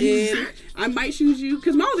with. And I might choose you,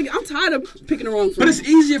 because I'm tired of picking the wrong friend. But it's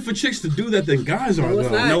easier for chicks to do that than guys are, No, it's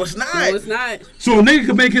though. not. No, it's not. No, it's not. So a nigga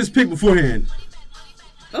can make his pick beforehand.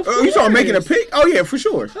 Of Oh, you talking making a course. pick? Oh yeah, for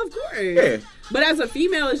sure. Of course. Yeah. But as a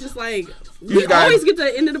female, it's just like, we just gotta- always get to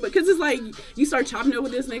the end of the, because it's like, you start chopping up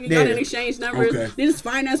with this nigga, you got Yeah. an exchange numbers, Okay. then this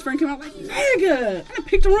fine ass friend come out like, nigga, I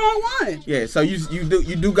picked the wrong one. Yeah, so you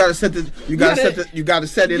do gotta set it Just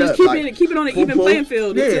up. keep like, it on an boom, even boom. playing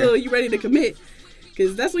field Yeah. until you're ready to commit.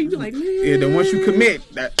 Because that's when you be like, man. Yeah, then once you commit,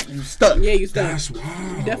 that you stuck. Yeah, you stuck. That's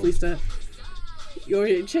wild. You definitely stuck.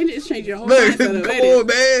 Change your whole Look, mindset up, come ain't it? on,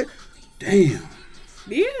 man. Damn.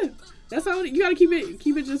 Yeah, that's how you gotta keep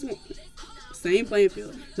it just same playing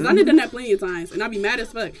field. Because I done that plenty of times, and I be mad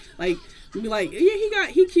as fuck. Like, be like, yeah,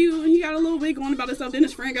 he cute, and he got a little bit going about himself. Then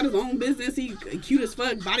his friend got his own business. He cute as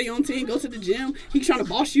fuck, body on 10, go to the gym. He trying to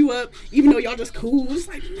boss you up, even though y'all just cool. It's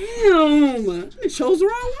like, damn, I chose the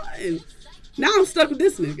wrong one. Now I'm stuck with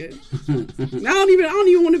this nigga. Now I don't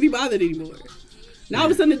even want to be bothered anymore. Now all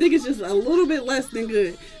of a sudden the dick is just a little bit less than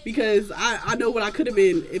good because I know what I could have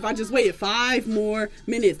been if I just waited 5 more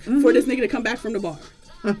minutes for this nigga to come back from the bar.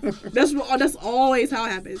 That's always how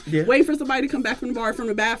it happens. Yeah. Wait for somebody to come back from the bar, from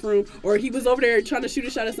the bathroom, or he was over there trying to shoot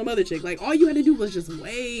a shot at some other chick. Like, all you had to do was just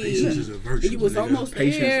wait. Patience is a virtue, You was nigga. almost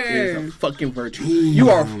Patience there. is a fucking virtue. You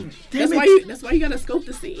are. That's why you gotta scope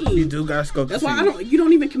the scene. You do gotta scope the That's why scene. you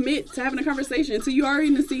don't even commit to having a conversation until you already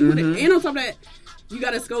in the scene with it. And on top of that, you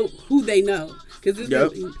gotta scope who they know. Cause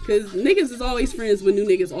niggas is always friends with new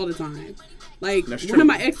niggas all the time. Like, That's one true. of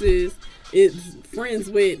my exes is friends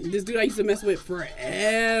with this dude I used to mess with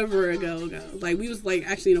forever ago. Like, we was like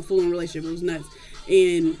actually in a full-on relationship. It was nuts.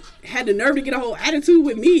 And had the nerve to get a whole attitude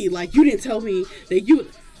with me. Like, you didn't tell me that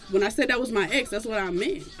when I said that was my ex, that's what I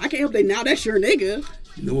meant. I can't help that now that's your nigga.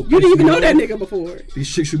 You know what You didn't even know pisses that me off? nigga before. These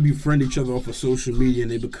chicks should befriend each other off of social media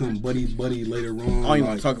and they become buddy later on. I don't even want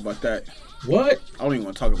Like, to talk about that. what? I don't even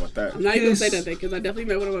want to talk about that. I'm not even gonna say Yes. that thing because I definitely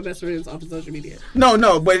met one of my best friends off of social media.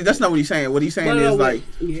 No, but that's not what he's saying. What he's saying No, is like,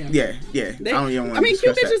 yeah. yeah. I don't even want to I mean,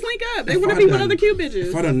 cute discuss bitches that. link up. They If want to I be with done- other cute If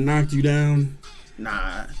I bitches. done knocked you down,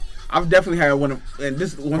 Nah, I've definitely had one of, and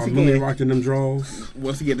this once or Millie again, rocked in them draws.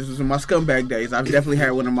 this was in my scumbag days. I've definitely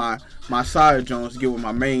had one of my side Jones get with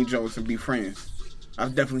my main Jones and be friends.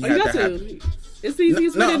 I've definitely Oh, you had got that to. happen. It's the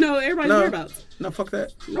easiest way to know everybody's no, whereabouts. No, fuck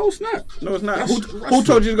that. No, it's not. No, it's not. That's- Who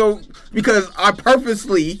told you to go? Because I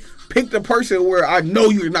purposely picked a person where I know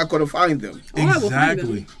you're not going to find them, Oh, I will find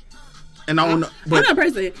them. Exactly. and I don't know. I'm not a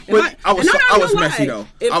person. but I was and I'm not I was gonna messy lie. though.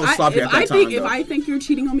 If I was sloppy if at that I time. think, If though. I think you're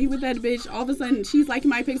cheating on me with that bitch, all of a sudden she's liking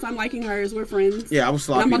my pics, I'm liking hers. We're friends. Yeah, I was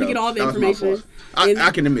sloppy. And I'm about though. to get all the That was my information. fault. And-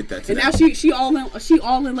 I can admit that. To And that. now she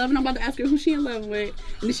all in love, and I'm about to ask her who she in love with,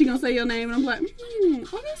 and then she gonna say your name, and I'm like,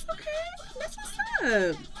 oh, that's okay. That's what's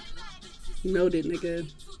up. Noted, nigga.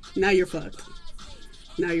 Now you're fucked.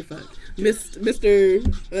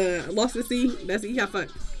 Mr. Lost at Sea. That's he got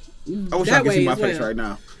fucked. I wish I could see my face right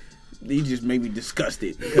now. He just made me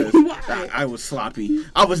disgusted because I was sloppy.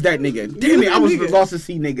 I was that nigga. Damn it, I was the Lost at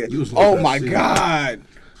Sea nigga. Oh my god.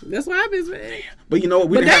 That's what happens, man. But you know what?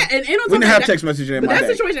 We didn't have text messaging in my day. But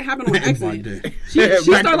that situation happened on accident. She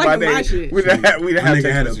started liking my shit. We didn't have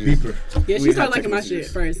text messaging. Yeah, she started liking my shit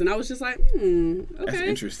first, and I was just like, okay. That's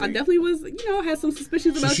interesting. I definitely was, had some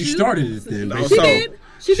suspicions about you. She started it then.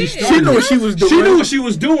 She did. She knew what she was doing. She knew what she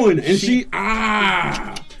was doing, and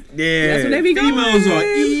Yeah. That's what they be going. Females are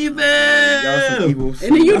evil.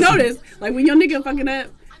 And then you notice, like, when your nigga fucking up,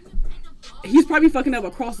 he's probably fucking up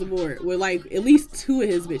across the board with, like, at least 2 of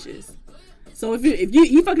his bitches. So if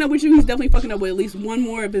he fucking up with you, he's definitely fucking up with at least 1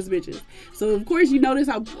 more of his bitches. So of course you notice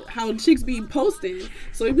how chicks be posting.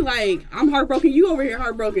 So he'd be like, I'm heartbroken, you over here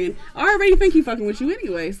heartbroken. I already think he fucking with you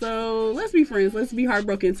anyway. So let's be friends. Let's be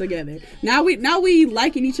heartbroken together. Now we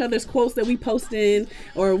liking each other's quotes that we posting,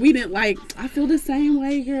 or we didn't like. I feel the same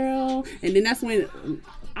way, girl. And then that's when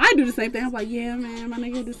I do the same thing. I'm like, yeah, man, my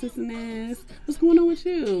nigga, this and this. What's going on with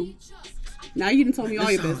you? Now you done told me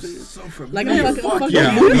all your business. So like I'm fucking yeah,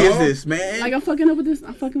 who is this, man? Like I'm fucking with this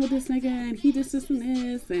nigga, and he just this and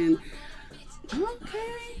this, and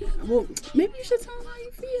okay. Well, maybe you should tell him how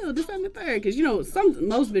you feel. This and the third, because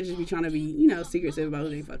most bitches be trying to be secretive about who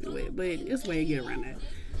they fucking with, but it's a way to get around that.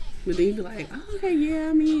 But then you be like, oh, okay, yeah.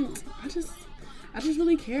 I mean, I just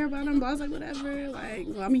really care about him. But I was like, whatever. Like,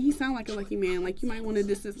 well, I mean, he sound like a lucky man. Like, you might want to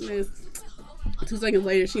this and this. 2 seconds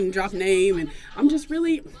later, she didn't drop name, and I'm just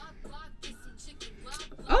really.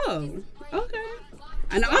 Oh, okay.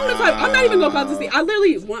 And I'm not even gonna call this thing. I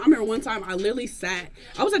remember one time I literally sat.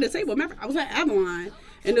 I was at the table. Remember, I was at Avalon,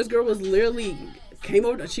 and this girl was literally came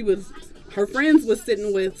over. Her friends was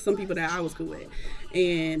sitting with some people that I was cool with,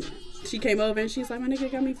 and she came over and she's like, my nigga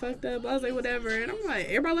got me fucked up. I was like, whatever. And I'm like,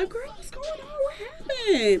 everybody like, girl, what's going on? What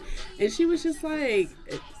happened? And she was just like,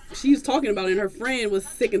 she was talking about it, and her friend was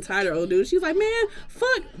sick and tired of old dude. She's like, man,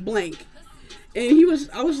 fuck blank. And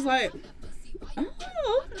I was just like.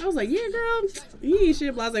 Oh, I was like, yeah, girl, you ain't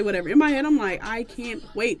shit, blah, like, whatever. In my head, I'm like, I can't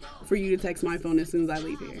wait for you to text my phone as soon as I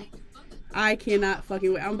leave here. I cannot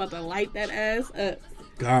fucking wait. I'm about to light that ass up.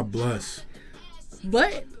 God bless.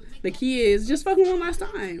 But the key is just fucking one last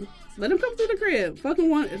time. Let him come through the crib. Fuck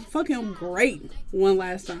him great one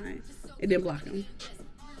last time, and then block him.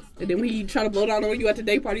 And then when you try to blow down on you at the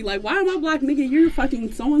day party, like, why am I blocked, nigga? You're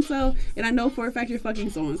fucking so and so, and I know for a fact you're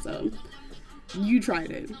fucking so and so. You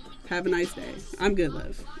tried it. Have a nice day. I'm good,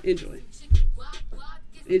 love. Enjoy.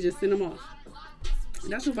 And just send them off.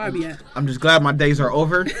 That's what I be at. I'm just glad my days are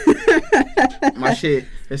over. My shit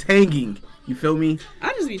is hanging. You feel me?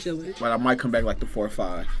 I just be chilling. But I might come back like the 4 or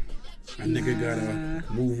 5. A nigga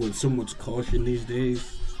gotta move with so much caution these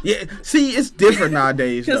days. Yeah, see, it's different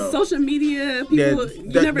nowadays. Because social media, people,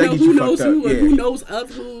 you never know who knows who or who knows of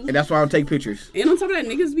who. And that's why I don't take pictures. And on top of that,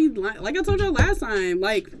 niggas be like I told y'all last time,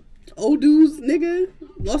 like, old dudes, nigga,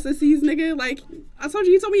 Lost at Seas, nigga. Like, I told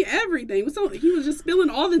you, he told me everything. He was just spilling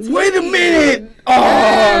all the tea. Wait a minute!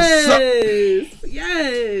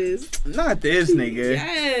 Yes. Not this nigga.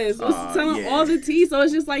 Yes. Was telling all the tea. So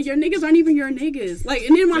it's just like, your niggas aren't even your niggas. Like,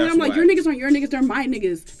 and then in my head, I'm like, your niggas aren't your niggas, they're my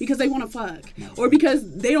niggas. Because they want to fuck. Or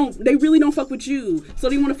because they really don't fuck with you. So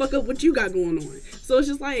they want to fuck up what you got going on. So it's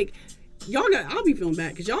just like, I'll be feeling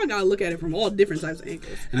bad because y'all gotta look at it from all different types of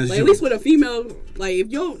angles. Like, at least with a female, like, if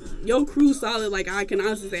your crew's solid, like, I can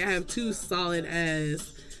honestly say I have 2 solid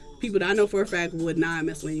as people that I know for a fact would not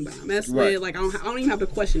mess with anybody I mess with. Like, I don't even have to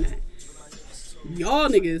question that. Y'all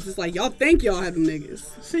niggas, it's like, y'all think y'all have them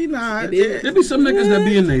niggas. See, nah. There be some niggas that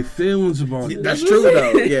be in their feelings about it. That's true,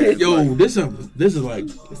 though. Yeah. Yo, this is like...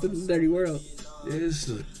 It's a dirty world. There's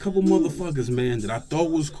a couple motherfuckers, man, that I thought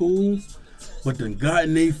was cool, but then got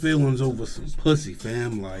in their feelings over some pussy,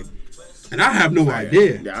 fam. Like, and I have no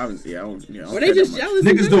idea. Or they just jealous.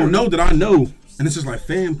 Niggas don't know that I know. And it's just like,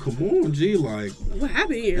 fam, come on, G. Like, what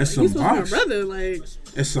happened here? It's some box. My brother, like,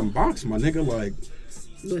 it's some box, my nigga. Like,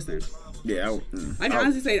 listen. Yeah, I can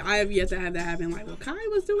honestly say I have yet to have that happen. Like, well, Kai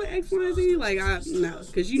was doing X, Y, and Z. Like, no,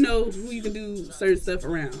 because you know who you can do certain stuff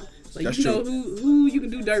around. Like, that's you know who you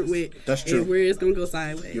can do dirt with. That's true. And where it's gonna go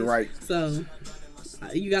sideways. You're right. So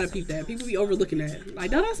you gotta peep that. People be overlooking that.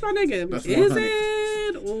 Like, no, that's my nigga. That's is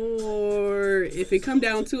it? Or if it come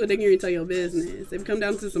down to it, they can tell your business. If it come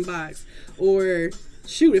down to some box, or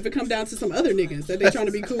shoot, if it come down to some other niggas that they trying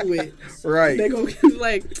to be cool with, Right. they gonna be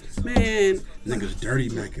like, man, Niggas dirty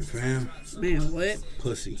macking, fam. man, what?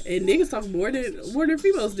 Pussy. And niggas talk more than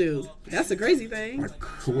females do. That's the crazy thing. What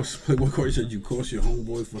course said you cost your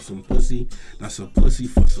homeboy for some pussy? That's a pussy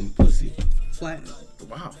for some pussy. Flat,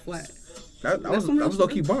 Wow. flat. That That's was low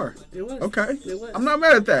key bar. It was. Okay. It was. I'm not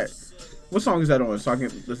mad at that. What song is that on? So I can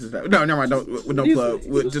listen to that. No, never mind. No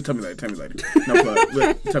plug. Just tell me later. No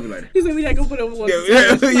plug. Tell me later. He said we not gonna put on one.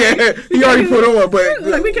 Yeah. He already put on, but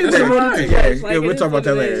Like, we can't yeah, put on too yeah, much. Like, yeah, we'll it talk is about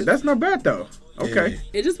that what it later. is. That's not bad though. Okay.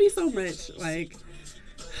 It just be so much. Like,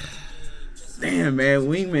 Damn, man,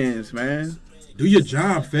 wingmans, man. Do your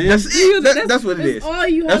job, fam. That's it. That's what it is. all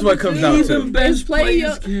you That's have what to it comes do. down Even to. best Play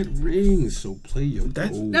players get rings, so play your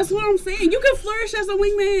role. That's what I'm saying. You can flourish as a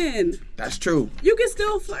wingman. That's true. You can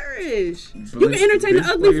still flourish. You But can entertain the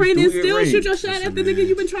bench ugly players friend do and get still rings. shoot your shot Listen, at the man. nigga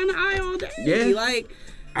you've been trying to eye all day. Yeah. Like,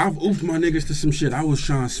 I've oofed my niggas to some shit. I was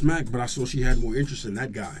trying to smack, but I saw she had more interest in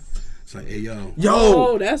that guy. It's like, hey, yo.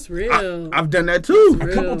 oh, that's real. I've done that too. A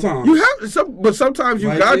couple times. You have but sometimes you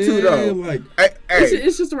Like, got yeah, to though. like- hey,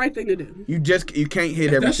 it's just the right thing to do. you can't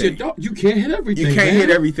hit That shit, everything. dog, you can't hit everything. You can't man. hit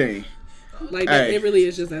everything. Like, Hey. it really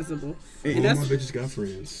is just that simple. All And my that's, bitches got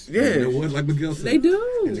friends. Yeah. You know what? Like Miguel said. they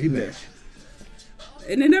do. And they match.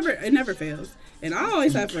 And it never fails. And I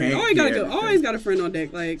always have friends. can't Always gotta get go. everything. Always got a friend on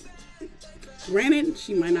deck. Like, granted,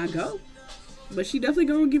 she might not go, but she definitely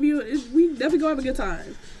gonna give you. We definitely gonna have a good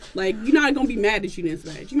time. Like, you're not gonna be mad that you didn't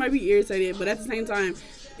smash. You might be irritated, but at the same time,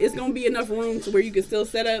 it's gonna be enough room to where you can still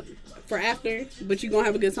set up for after, but you're gonna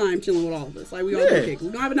have a good time chilling with all of us. Like, we all gonna kick. We're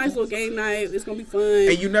gonna have a nice little game night. It's gonna be fun.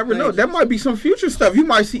 And you never know. Like, That might be some future stuff. You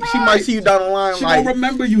might see. She might see you down the line. She like, gonna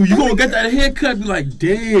remember you. You gonna get that haircut, be like,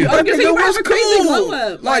 damn. that Okay, so nigga you might was have a crazy cool. glow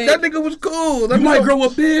up. Like, that nigga was cool. That You might nigga- grow a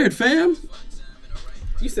beard, fam.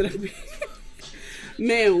 You said,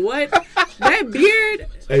 man, what? That beard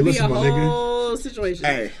Hey, be listen, a my nigga. whole situation.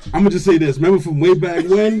 Hey, I'm gonna just say this. Remember from way back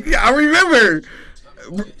when? yeah, I remember.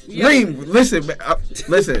 Yeah. Reem, listen,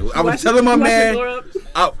 listen. I was telling my man.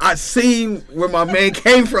 I seen where my man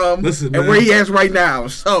came from Listen, and man. where he is right now.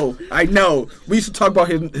 So I know we used to talk about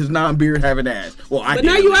his non-beard having ass. Well, I But did.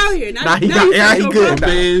 now you out here. Now he now got. you Yeah, he got good. your now.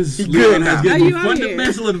 Fans, He Leon good has now. given Now me you out here.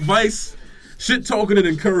 fundamental advice, shit talking and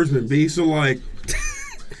encouragement, B. So like,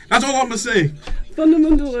 that's all I'm gonna say.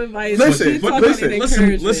 fundamental advice. Listen, Keep but talking listen, and Listen,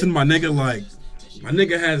 encouragement. listen, my nigga. Like, my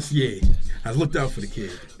nigga has looked out for the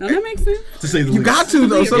kid, Now that makes sense. to say the You least. got to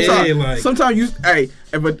though. Sometimes, Yeah, like- sometimes you. Hey,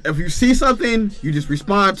 if you see something, you just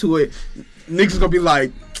respond to it. Niggas gonna be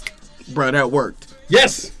like, "Bruh, that worked."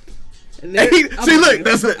 Yes. And there- See, I'm- look,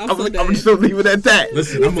 that's it. I'm I'm so just dead. gonna leave it at that.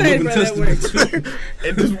 Listen, I'm a said, living bro, that testament.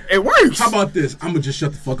 too. It works. How about this? I'm gonna just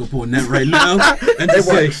shut the fuck up on that right now and just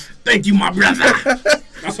It say, works. "Thank you, my brother." That's all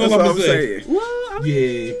That's I'm what gonna I'm say. saying. Well, I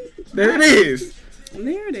mean, Yeah. There it is.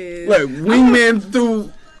 there it is. Look, wingman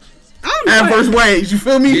through I'm adverse ways. You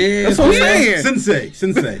feel me? Yeah, That's what I'm yeah. saying.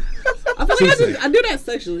 Sensei. I feel like Sensei. I do that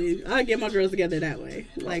sexually. I get my girls together that way.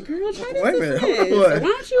 Like, girl, try this. Wait a minute. this. Hold on. Why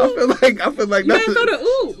don't you? I feel like You that's ain't throw the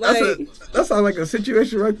ooh. Like, that sounds like a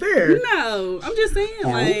situation right there. no. I'm just saying,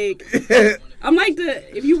 like, I'm like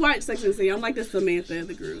if you watch Sex and the City, I'm like the Samantha of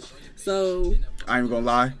the group. So, I ain't gonna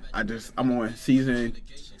lie. I'm on season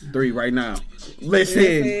 3 right now. Listen,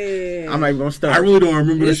 I'm not even gonna stunt. I really don't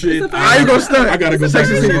remember the It's shit. a fire I ain't gonna stunt. I gotta go Sex back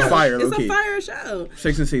and and City watch. is fire, it's low a key. fire show.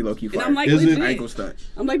 Sex and City, low key And fire. I'm like, Is it? legit. I ain't gonna stunt.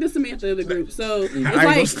 I'm like the Samantha of the group. So, it's I ain't gonna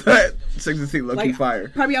like, stunt. Sex and City, low key like fire.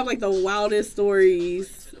 probably have like the wildest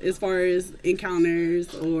stories as far as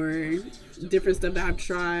encounters or different stuff that I've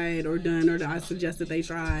tried or done or that I suggest that they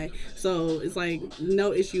try. So it's like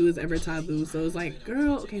no issue is ever taboo. So it's like,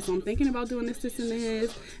 girl, okay, so I'm thinking about doing this and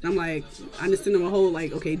this. And I'm like, I just send them a whole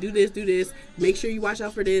like, okay, do this. Make sure you watch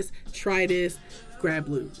out for this. Try this. Grab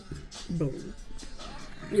lube. Boom.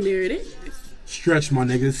 And there it is. Stretch, my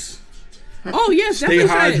niggas. Oh yes, Stay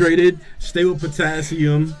definitely stretch. hydrated. Stay with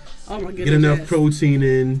potassium. Oh my goodness. Get enough yes. protein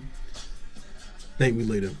in. Thank me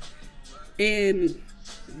later. And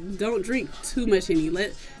don't drink too much Henny.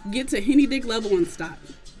 Get to Henny dick level and stop.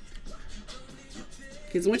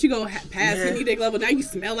 Because once you go past Henny dick level, now you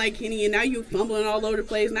smell like Henny, and now you fumbling all over the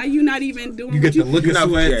place. Now you're not even doing You get the liquor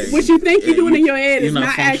sweat. what you think you're doing in your head you're is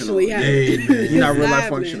not functional. actually happening. Hey, man. You're not It's real life happening.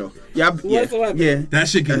 functional. Yeah, Whatsoever. yeah. That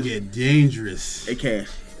shit can get dangerous. It can.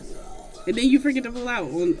 And then you forget to pull out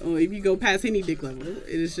on if you go past Henny dick level. It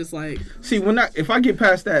is just like, See, if I get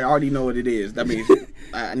past that, I already know what it is. That means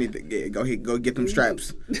I need to go get them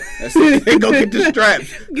straps. That's it. Go get the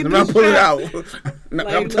straps. Get I'm the not pulling out. straps. No,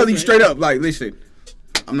 Like, I'm telling you listen. straight up. Like, listen,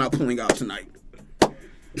 I'm not pulling out tonight. at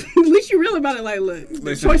least you real about it. Like, look,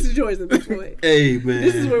 Listen. choice is yours at this point. Hey, man.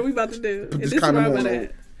 This is what we about to do. And this is condom where I'm on.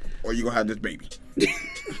 at. or you gonna have this baby.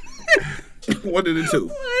 One of the two.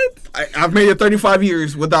 What? I've made it 35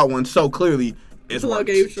 years without one, so clearly it's Pull-up worked.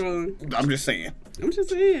 game strong. I'm just saying.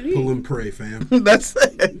 Pull and pray, fam. That's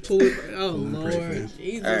it. Oh, and pray, Lord. fam.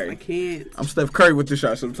 Jesus, Hey. I can't. I'm Steph Curry with the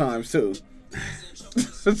shot sometimes too.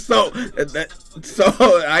 so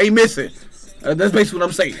I ain't missing. That's basically what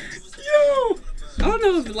I'm saying. Yo! I don't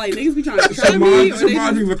know if like niggas be trying to try me or they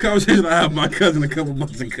Reminds me just, of a conversation I had with my cousin a couple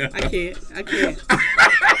months ago. I can't.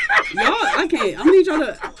 Y'all, I can't. I'm gonna need y'all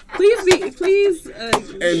to please, ladies, get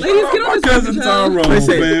on this cousin child. Tyrone,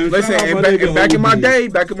 man. Listen, Shout out and my nigga back in my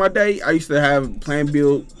OB. day, I used to have Plan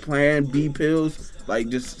B pills, like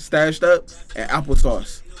just stashed up, and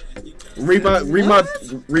applesauce. Read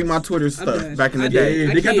my Twitter stuff Okay. back in the I day. did.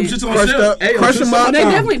 Yeah, they got them shits on Crushed sale. up, crush them up. They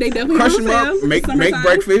definitely Crush on them up, sale. make Summertime.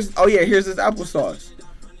 breakfast. Oh yeah, here's this applesauce.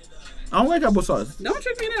 I don't like applesauce. Don't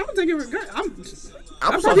trick me now. I'm taking regret. I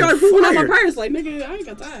Applesauce probably already is proving out my fire. price. Like, nigga, I ain't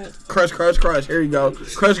got time. Crush. Here you go.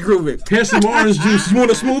 Crush groove it. Here's some orange juice. You want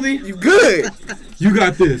a smoothie? You good. You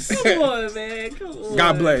got this. Come on, man. Come on.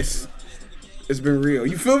 God bless. It's been real.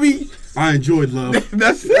 You feel me? I enjoyed love.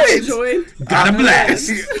 That's it. Enjoy. Got a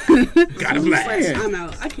blast. Got a blast. saying. I'm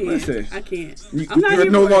out. I can't. Listen. I can't. I'm not You're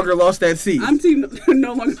here no for it. longer lost at sea. I'm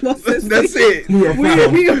no longer lost this. That's it. We are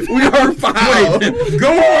foul. We are foul. Go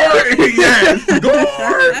on. Yes. Go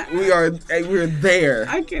on. We're there.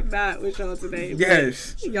 I cannot with y'all today.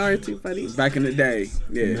 Yes. Y'all are too funny. Back in the day.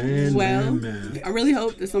 Yeah. Man, Well, man. I really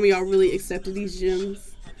hope that some of y'all really accepted these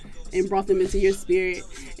gems and brought them into your spirit,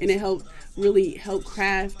 and it helped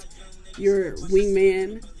craft your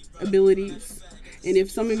wingman abilities. And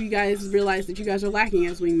if some of you guys realize that you guys are lacking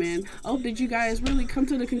as wingman, I hope that you guys really come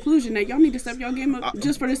to the conclusion that y'all need to step y'all game up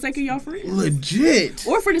just for the sake of y'all friends. Legit.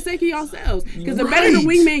 Or for the sake of yourselves. Because the better the Right.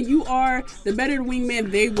 wingman you are, the better the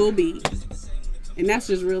wingman they will be. And that's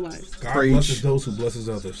just real life. God Preach. blesses those who blesses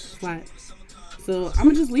others. Right. So I'm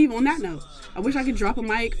gonna just leave on that note. I wish I could drop a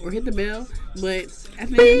mic or hit the bell, but at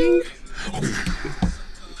the end of the day,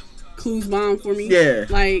 clues bomb for me. Yeah.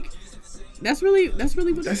 Like that's really what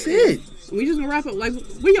That's it is. it. We just gonna wrap up. Like,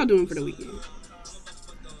 what y'all doing for the weekend?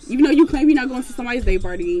 Even though you claim you're not going to somebody's day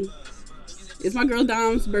party, it's my girl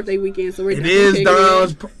Dom's birthday weekend, so we're It definitely is kicking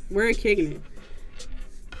Dom's. it. We're kicking it.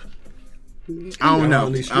 I don't Y'all on know.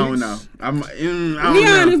 these I don't know. streets? I don't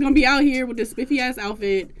Leon know. is gonna be out here with this spiffy ass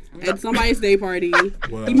outfit at somebody's day party.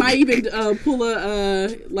 Well, He might even pull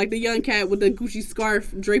a like the young cat with the Gucci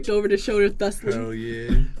scarf draped over the shoulder thusly. Hell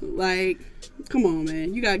yeah. Like, come on,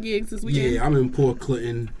 man. You got gigs this weekend? Yeah, I'm in Port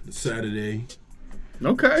Clinton Saturday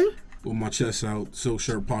Okay. with my chest out, silk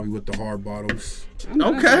shirt, probably with the hard bottoms. I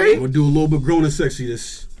know that's Okay. I'm gonna do a little bit grown and sexy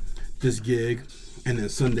this gig, and then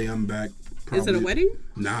Sunday I'm back. right. Is it a probably- wedding?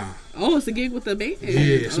 Nah. Oh, it's a gig with the band.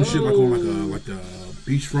 Yeah, some shit like on like the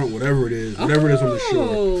beachfront, whatever it is on the shore.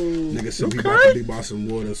 Oh. Nigga said we Okay. about to be by some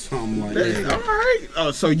water, something like That's, that. all right.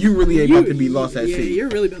 Oh, so you really ain't about to be lost at Yeah, sea. you're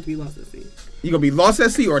really about to be lost at sea. You gonna be lost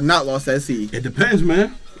at sea or not lost at sea? It depends,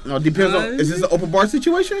 man. No, it depends on. Is this an open bar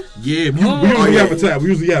situation? Yeah, we Oh. usually yeah. have a time. We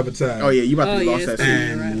usually have a time. Oh yeah, you about to Oh, be yeah, lost at it's sea. fine.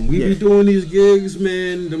 And Right. when we Yeah. be doing these gigs,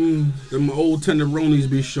 man, them old tenderonis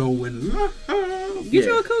be showing. Get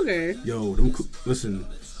Yeah. you a cougar. Yo, listen,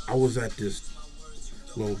 I was at this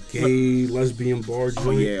little gay lesbian bar joint.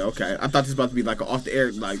 Oh yeah, okay. I thought this was about to be like an off the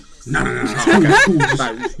air, like Nah. It's cool. Just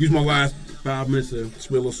Like- use my last 5 minutes to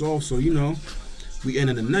spill us off. So, we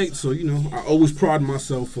ended the night. So, I always pride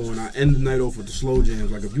myself on I end the night off with the slow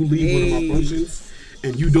jams. Like, if you leave one of Hey. my functions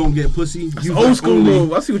and you don't get pussy, you old not school only,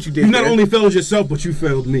 move. I see what you did. you not there. only failed yourself, but you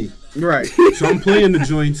failed me. right. So I'm playing the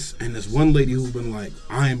joints, and this one lady who's been like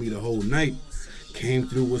eyeing me the whole night came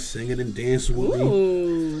through, was singing and dancing with me.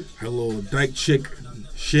 Ooh. Her little dyke chick,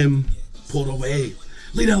 Shim, pulled over. Hey,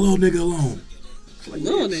 leave that little nigga alone. Like,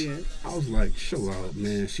 Little bitch. nigga. I was like, chill out,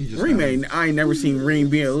 man. She just Reem having- ain't. I ain't never seen Reem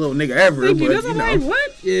being a little nigga ever. Thank you. But That's you all know. right.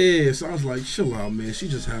 What? Yeah, so I was like, chill out, man. She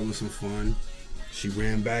just having some fun. She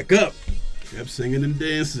ran back up, kept singing and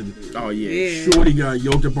dancing. Oh yeah. Yeah. Shorty got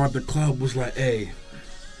yoked up out the club, was like, hey,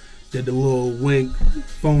 did the little wink,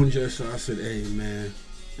 phone gesture. I said, hey, man,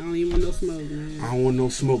 I don't even want no smoke, man. I don't want no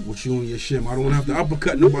smoke with you and your shim. I don't want to have to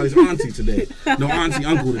uppercut nobody's auntie today. No auntie,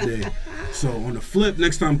 uncle today. So on the flip,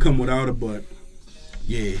 next time come without her, but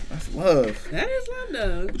yeah. That's love. That is love,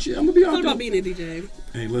 though. But yeah, I'm going to be I thought out about there. being a DJ.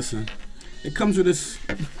 Hey, listen, it comes with this.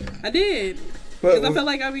 I did. But, Because I felt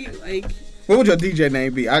like I'd be like, what would your DJ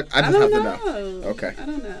name be? I just I have don't to know. know. Okay. I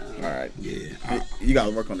don't know. All right. Yeah, You gotta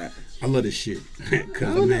work on that. I love this shit. I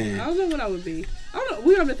Because, don't man. know. I don't know what I would be. I don't know.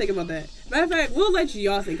 We don't have to think about that. Matter of fact, we'll let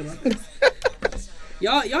y'all think about this.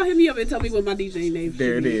 y'all hit me up and tell me what my DJ name should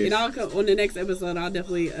There it be. is. And I'll come on the next episode. I'll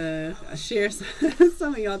definitely share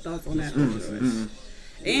some of y'all thoughts on that.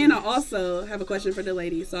 And I also have a question for the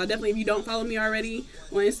ladies. So I definitely, if you don't follow me already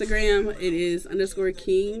on Instagram, it is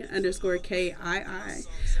 _king_KII.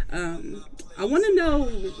 I want to know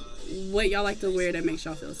what y'all like to wear that makes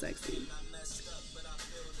y'all feel sexy.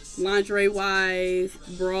 Lingerie wise,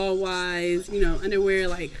 bra wise, you know, underwear.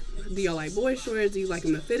 Like, do y'all like boy shorts? Do you like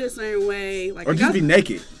them to fit a certain way? Like, or just be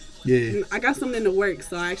naked. Yeah. I got something in the works,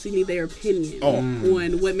 so I actually need their opinion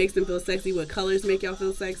on what makes them feel sexy, what colors make y'all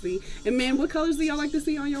feel sexy, and man, what colors do y'all like to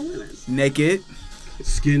see on your women? Naked.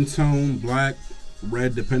 Skin tone, black,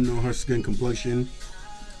 red, depending on her skin complexion.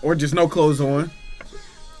 Or just no clothes on.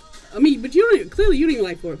 I mean, but you don't even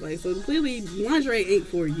like foreplay, so clearly lingerie ain't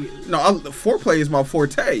for you. No, foreplay is my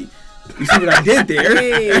forte. You see what I did there?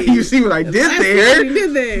 Hey. You see what I did That's there? what you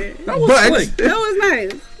did there. That was slick. That was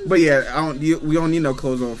nice. But yeah, we don't need no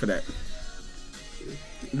clothes on for that.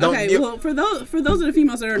 Well, for those of the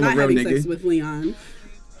females that are not having sex with Leon,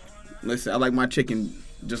 listen, I like my chicken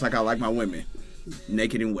just like I like my women,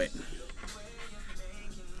 naked and wet.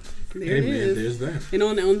 There it is. There's that. And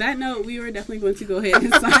on that note, we are definitely going to go ahead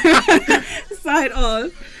and sign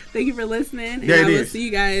off. Thank you for listening, and I will see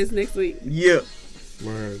you guys next week. Yeah.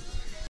 Word.